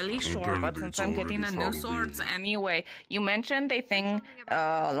are really short, tell but you, since it's I'm already getting the new probably- swords anyway, you mentioned a thing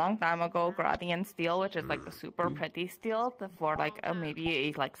a long time ago, Gradian steel, which is like the super pretty steel for like maybe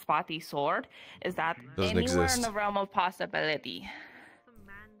a like spotty sword. Is that Doesn't anywhere exist. in the realm of possibility?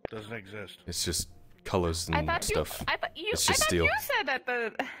 Doesn't exist. It's just colors and stuff. It's just steel. You said that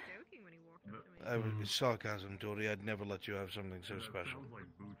the. Sarcasm, Dory. I'd never let you have something so special.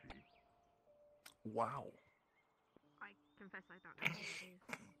 Wow. I confess I don't know what it is.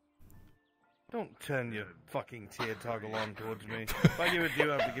 Don't turn your fucking tear toggle on towards me. If I give it to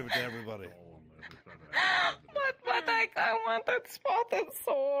you, I have to give it to everybody. But I want that spotted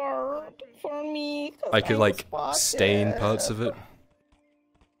sword for me. 'Cause I could I'm like spotted. stain parts of it.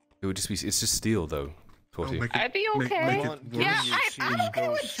 It would just be. It's just steel though. Torty. I'd be okay. make it worse. Yeah, You see I'm okay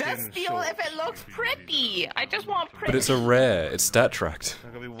those with just skin steel if swords. it looks pretty. I just want pretty. But it's a rare. It's stat tracked.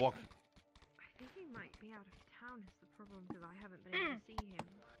 I'm gonna be walking. I think he might be out of town is the problem because I haven't been able to see him.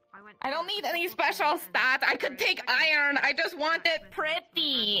 I don't need any special stats. I could take iron. I just want it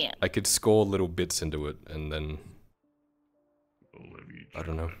pretty. I could score little bits into it and then. I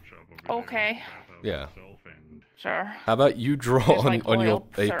don't know. Okay. Yeah. Sure. How about you draw There's, like, on your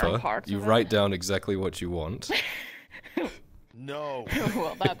certain paper, parts you of it. write down exactly what you want. No.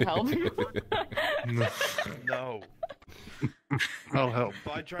 Will that help? No. I'll help.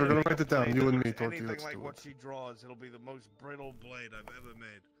 By trying We're gonna make write a it down. blade You and that me, looks Torty. anything Let's like do what it. she draws, it'll be the most brittle blade I've ever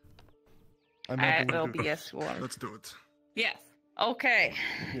made. I'm It'll be a sword. Let's do it. Yes. Okay.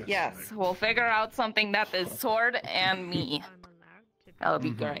 Yes. We'll figure out something that is sword and me. That'll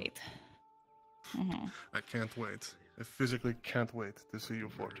be great. Mm-hmm. I can't wait. I physically can't wait to see you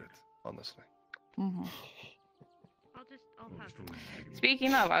forge it. Honestly. Mm-hmm. I'll have them.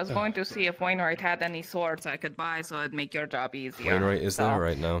 Speaking of, I was going to see if Wainwright had any swords I could buy so it'd make your job easier. Wainwright is there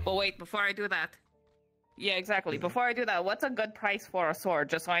right now. But wait, before I do that. Yeah, exactly. Before I do that, what's a good price for a sword,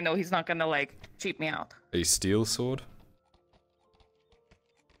 just so I know he's not gonna, like, cheat me out? A steel sword?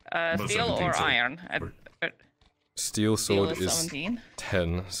 Steel or iron? Steel sword is is 17.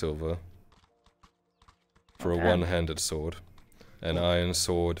 10 silver for Okay. a one-handed sword. An iron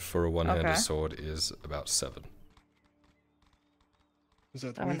sword for a one-handed Okay. sword is about 7. Is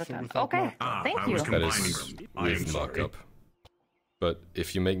that 7 to with or 10. without Okay, mark? thank I you. was That combining is them. I am with sorry. markup. But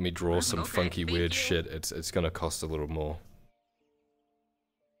if you make me draw some Okay, funky thank weird you. shit, it's gonna cost a little more.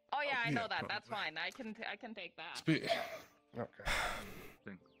 Oh yeah, I know yeah, that. That's fine. I can take that. Okay. Right.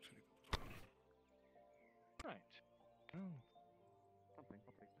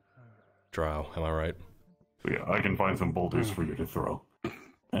 Drow, am I right? Yeah, I can find some boulders for you to throw.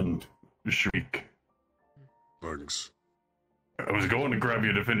 And shriek. Thanks. I was going to grab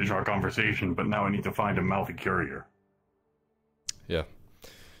you to finish our conversation, but now I need to find a mouthy courier. Yeah.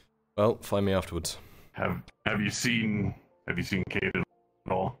 Well, find me afterwards. Have you seen Kate at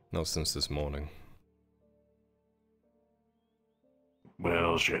all? Not since this morning.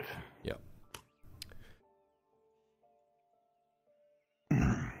 Well, shit. Yeah.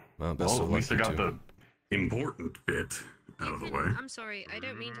 Well, best Well, of at least I luck, got you the important bit out of the way. I'm sorry, I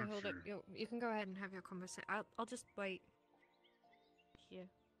don't mean to hold up your. You can go ahead and have your conversation. I'll just wait here.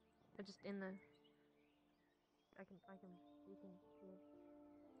 I'm just in the. I can. You can. Yeah.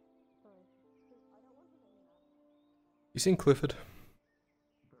 Sorry. I don't want him in that. You seen Clifford?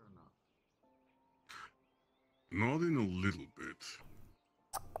 Not in a little bit.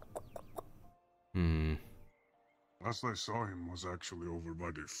 Hmm. Last I saw him was actually over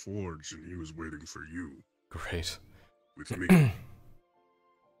by the forge, and he was waiting for you. Great. With me.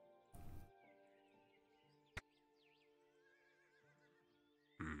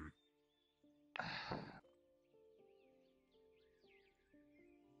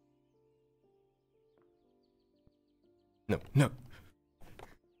 No, no.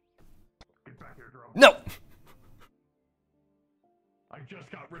 Get back here, Drow. No! I just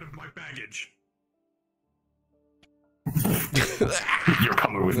got rid of my baggage. You're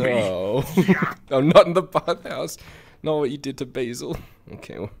coming with me. No. I'm not in the bathhouse. Not what you did to Basil.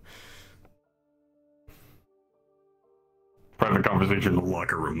 Okay, well. Private conversation in the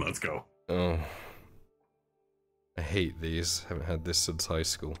locker room. Let's go. Oh. I hate these. Haven't had this since high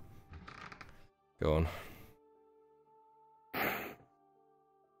school. Go on.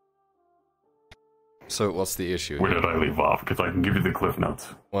 So, what's the issue? Where did I leave off? Because I can give you the cliff notes.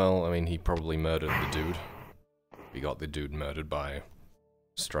 Well, I mean, he probably murdered the dude. We got the dude murdered by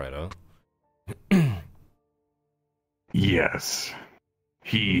Strider. Yes.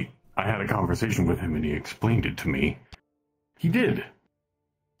 I had a conversation with him and he explained it to me. He did.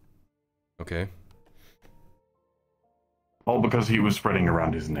 Okay. All because he was spreading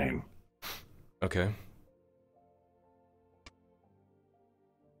around his name. Okay.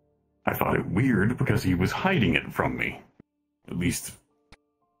 I thought it weird because he was hiding it from me. At least,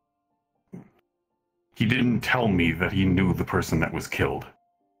 he didn't tell me that he knew the person that was killed.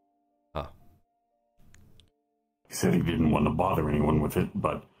 Huh. He said he didn't want to bother anyone with it,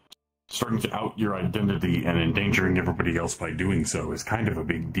 but starting to out your identity and endangering everybody else by doing so is kind of a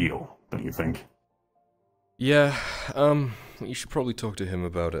big deal, don't you think? Yeah, you should probably talk to him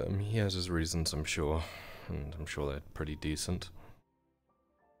about it. I mean, he has his reasons, I'm sure. And I'm sure they're pretty decent.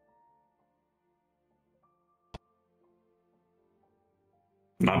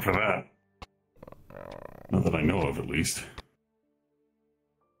 Not for that. Not that I know of, at least.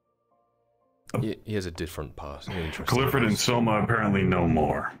 He has a different past. Clifford and Soma apparently know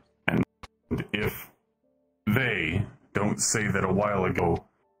more. And if they don't say that a while ago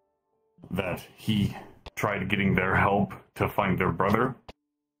that he tried getting their help to find their brother,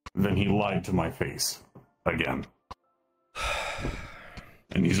 then he lied to my face. Again.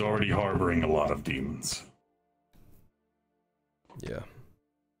 And he's already harboring a lot of demons. Yeah.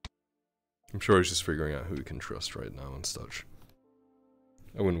 I'm sure he's just figuring out who he can trust right now and such.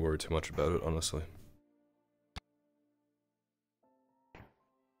 I wouldn't worry too much about it, honestly.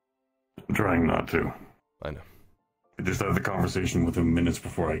 I'm trying not to. I know. I just had the conversation with him minutes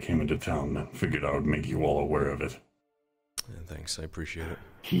before I came into town and figured I would make you all aware of it. Yeah, thanks, I appreciate it.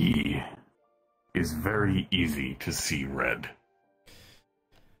 He is very easy to see red.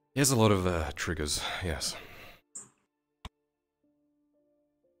 He has a lot of triggers, yes.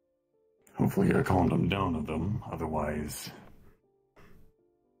 Hopefully I calmed him down of them, otherwise...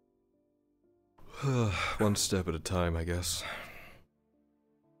 One step at a time, I guess.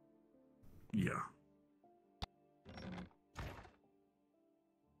 Yeah.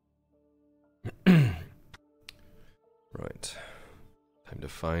 Right. Time to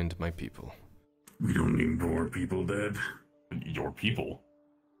find my people. We don't need more people dead. Your people?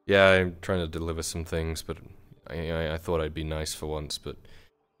 Yeah, I'm trying to deliver some things, but I thought I'd be nice for once, but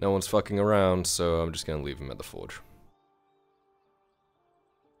no one's fucking around, so I'm just gonna leave them at the forge.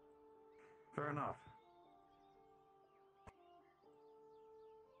 Fair enough.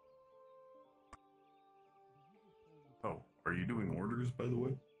 Oh, are you doing orders, by the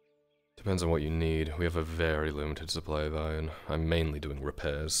way? Depends on what you need. We have a very limited supply of iron. I'm mainly doing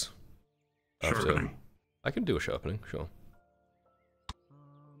repairs. Sharpening. I can do a sharpening, sure.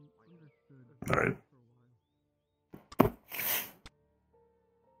 Alright.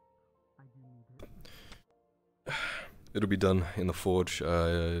 It'll be done in the forge in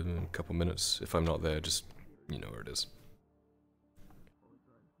a couple minutes. If I'm not there, just, you know where it is.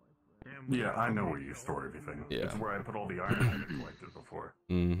 Yeah, I know where you store everything. Yeah. It's where I put all the iron I had collected before.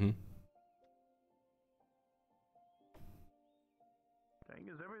 Mm-hmm. Dang,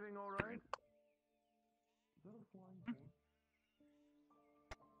 is everything alright?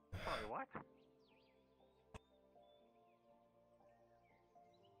 Sorry, what?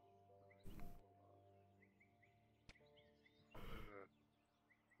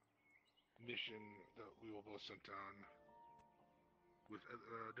 Mission that we were both sent on, with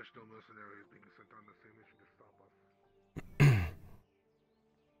additional mercenaries being sent on the same mission to stop us.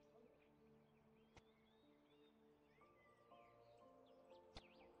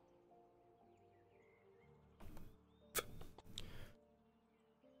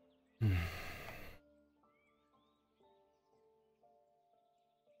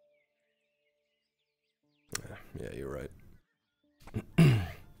 Yeah, you're right.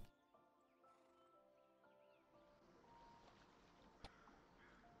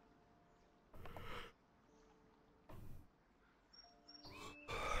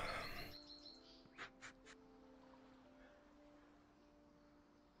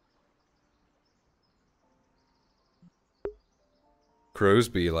 Crows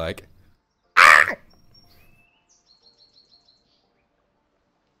be like,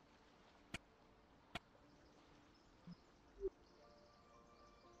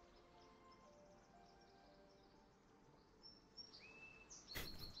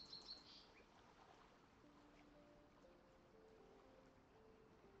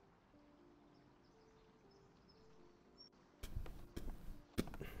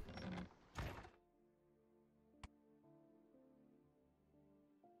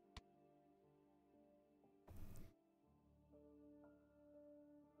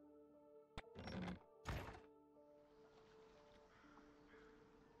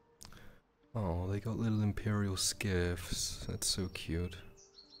 oh, they got little imperial skiffs. That's so cute.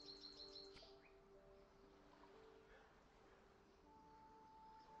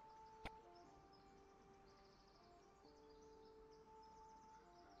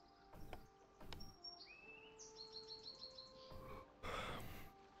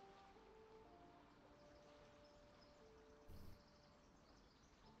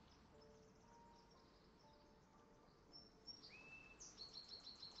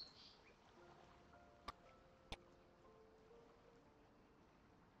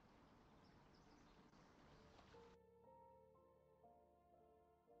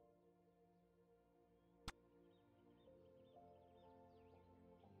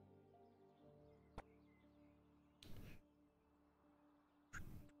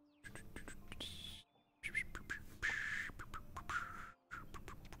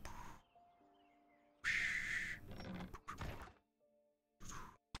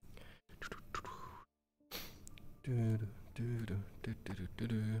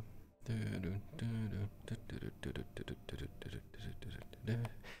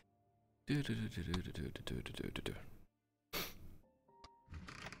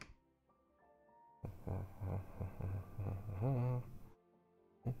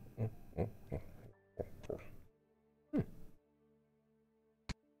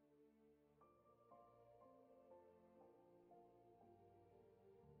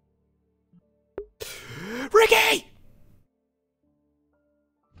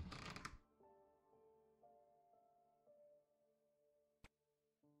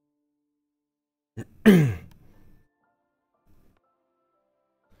 That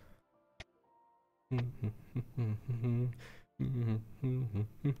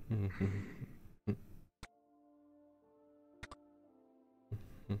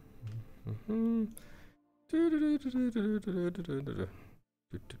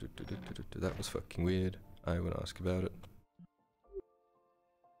was fucking weird. I would ask about it.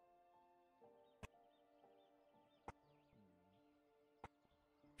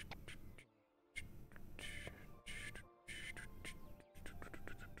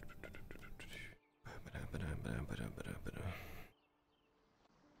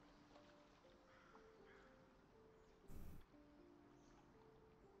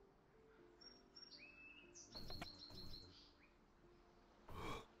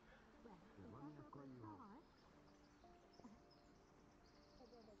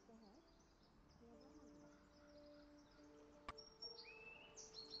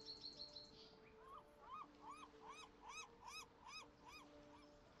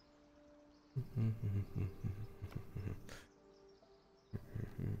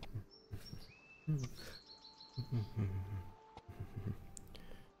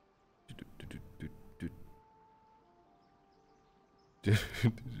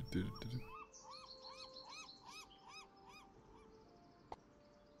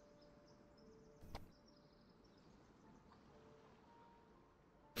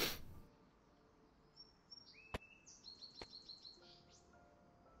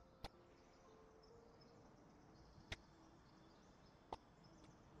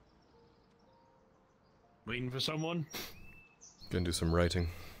 Waiting for someone? Gonna do some writing.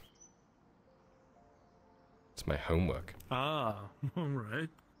 It's my homework. Ah, alright.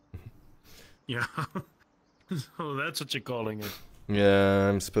 Yeah. So that's what you're calling it. Yeah,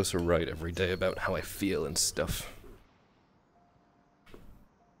 I'm supposed to write every day about how I feel and stuff.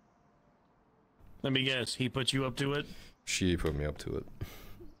 Let me guess, he put you up to it? She put me up to it.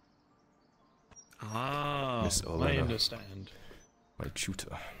 Ah, Miss I Olena, understand. my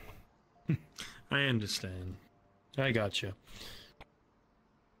tutor. I understand. I gotcha.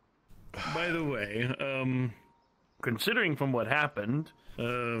 By the way, considering from what happened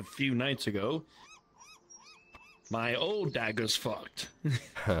a few nights ago, my old dagger's fucked.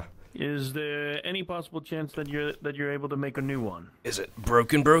 Is there any possible chance that you're able to make a new one? Is it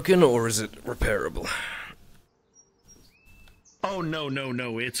broken, or is it repairable? Oh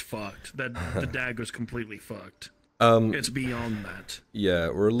no, it's fucked. The dagger's completely fucked. It's beyond that. Yeah,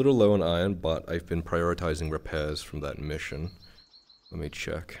 we're a little low on iron, but I've been prioritizing repairs from that mission. Let me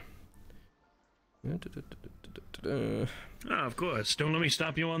check. Ah, of course. Don't let me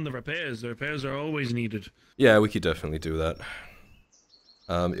stop you on the repairs. The repairs are always needed. Yeah, we could definitely do that.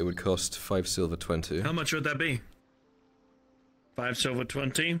 It would cost 5 silver 20. How much would that be? 5 silver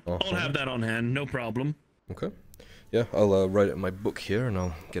 20? I'll have that on hand, no problem. Okay. Yeah, I'll write it in my book here and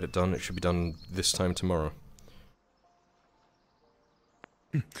I'll get it done. It should be done this time tomorrow.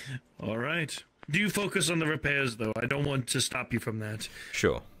 Alright. Do you focus on the repairs, though? I don't want to stop you from that.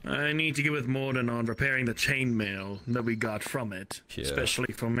 Sure. I need to get with Morden on repairing the chainmail that we got from it. Yeah.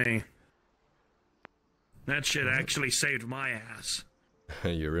 Especially for me. That shit actually saved my ass.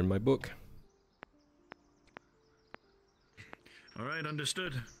 You're in my book. Alright,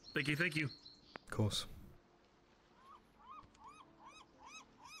 understood. Thank you. Of course.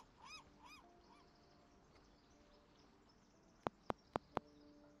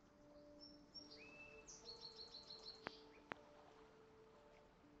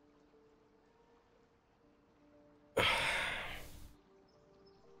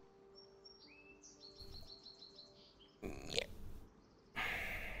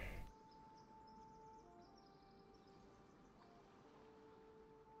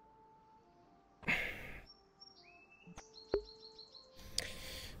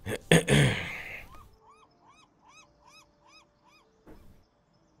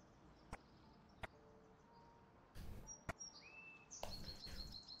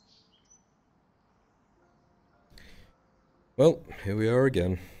 Well, here we are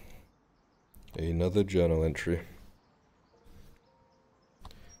again. Another journal entry.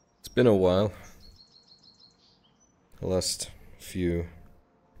 It's been a while. The last few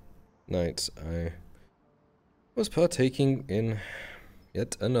nights I was partaking in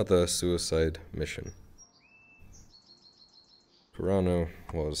yet another suicide mission. Pirano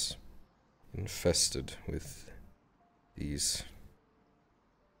was infested with these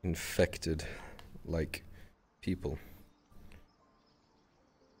infected-like people.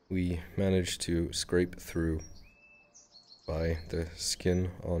 We managed to scrape through by the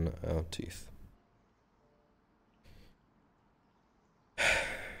skin on our teeth.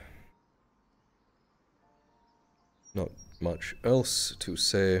 Not much else to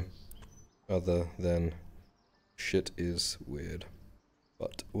say other than shit is weird.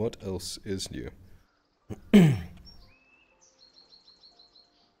 But what else is new?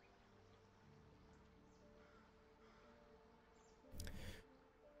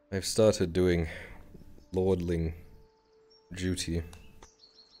 I've started doing lordling duty.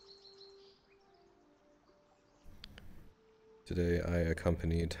 Today I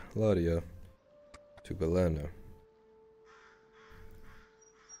accompanied Gradia to Belana.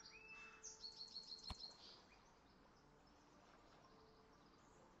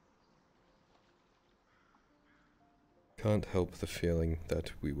 Can't help the feeling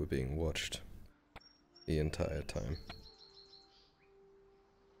that we were being watched the entire time.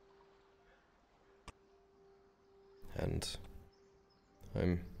 And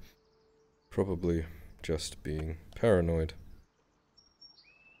I'm probably just being paranoid.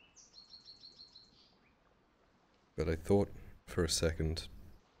 But I thought for a second,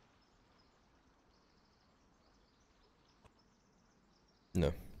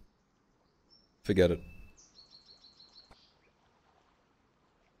 no, forget it.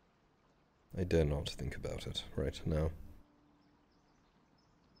 I dare not think about it right now.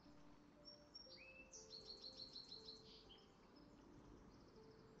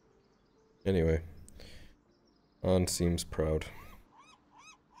 Anyway, Arn seems proud,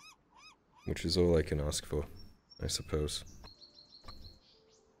 which is all I can ask for, I suppose.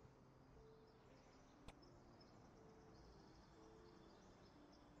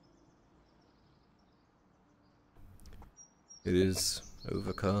 It is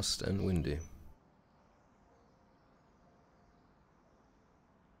overcast and windy.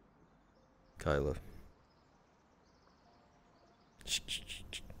 Kyla.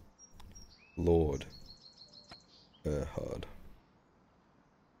 Lord Erhard.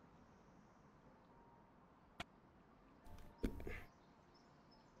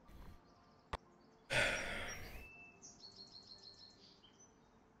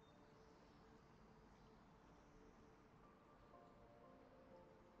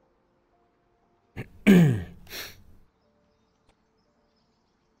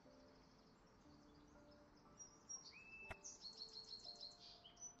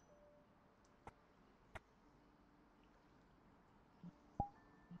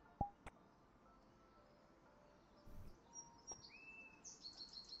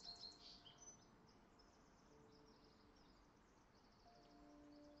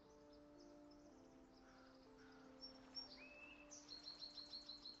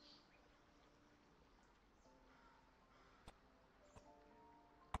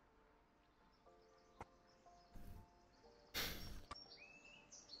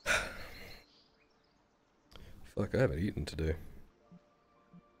 Fuck, I haven't eaten today.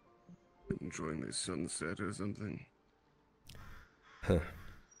 Enjoying the sunset or something? Huh.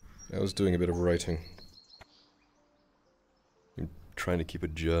 I was doing a bit of writing. I'm trying to keep a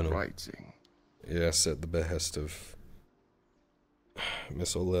journal. Writing? Yes, at the behest of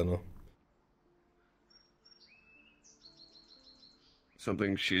Miss Olena.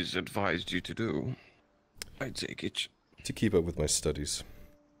 Something she's advised you to do? I take it. To keep up with my studies.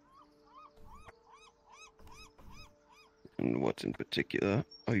 And what in particular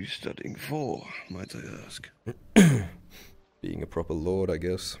are you studying for, might I ask? Being a proper lord, I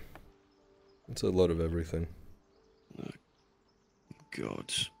guess. It's a lot of everything.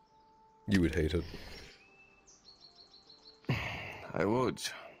 Gods. You would hate it. I would.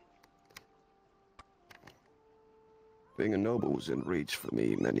 Being a noble was in reach for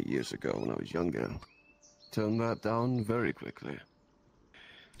me many years ago when I was younger. Turned that down very quickly.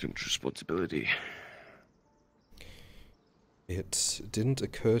 Too much responsibility. It didn't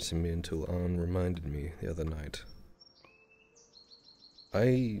occur to me until Arn reminded me the other night.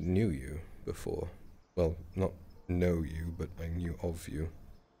 I knew you before. Well, not know you, but I knew of you.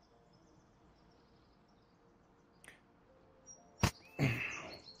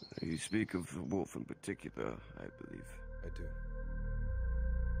 You speak of the wolf in particular, I believe. I do.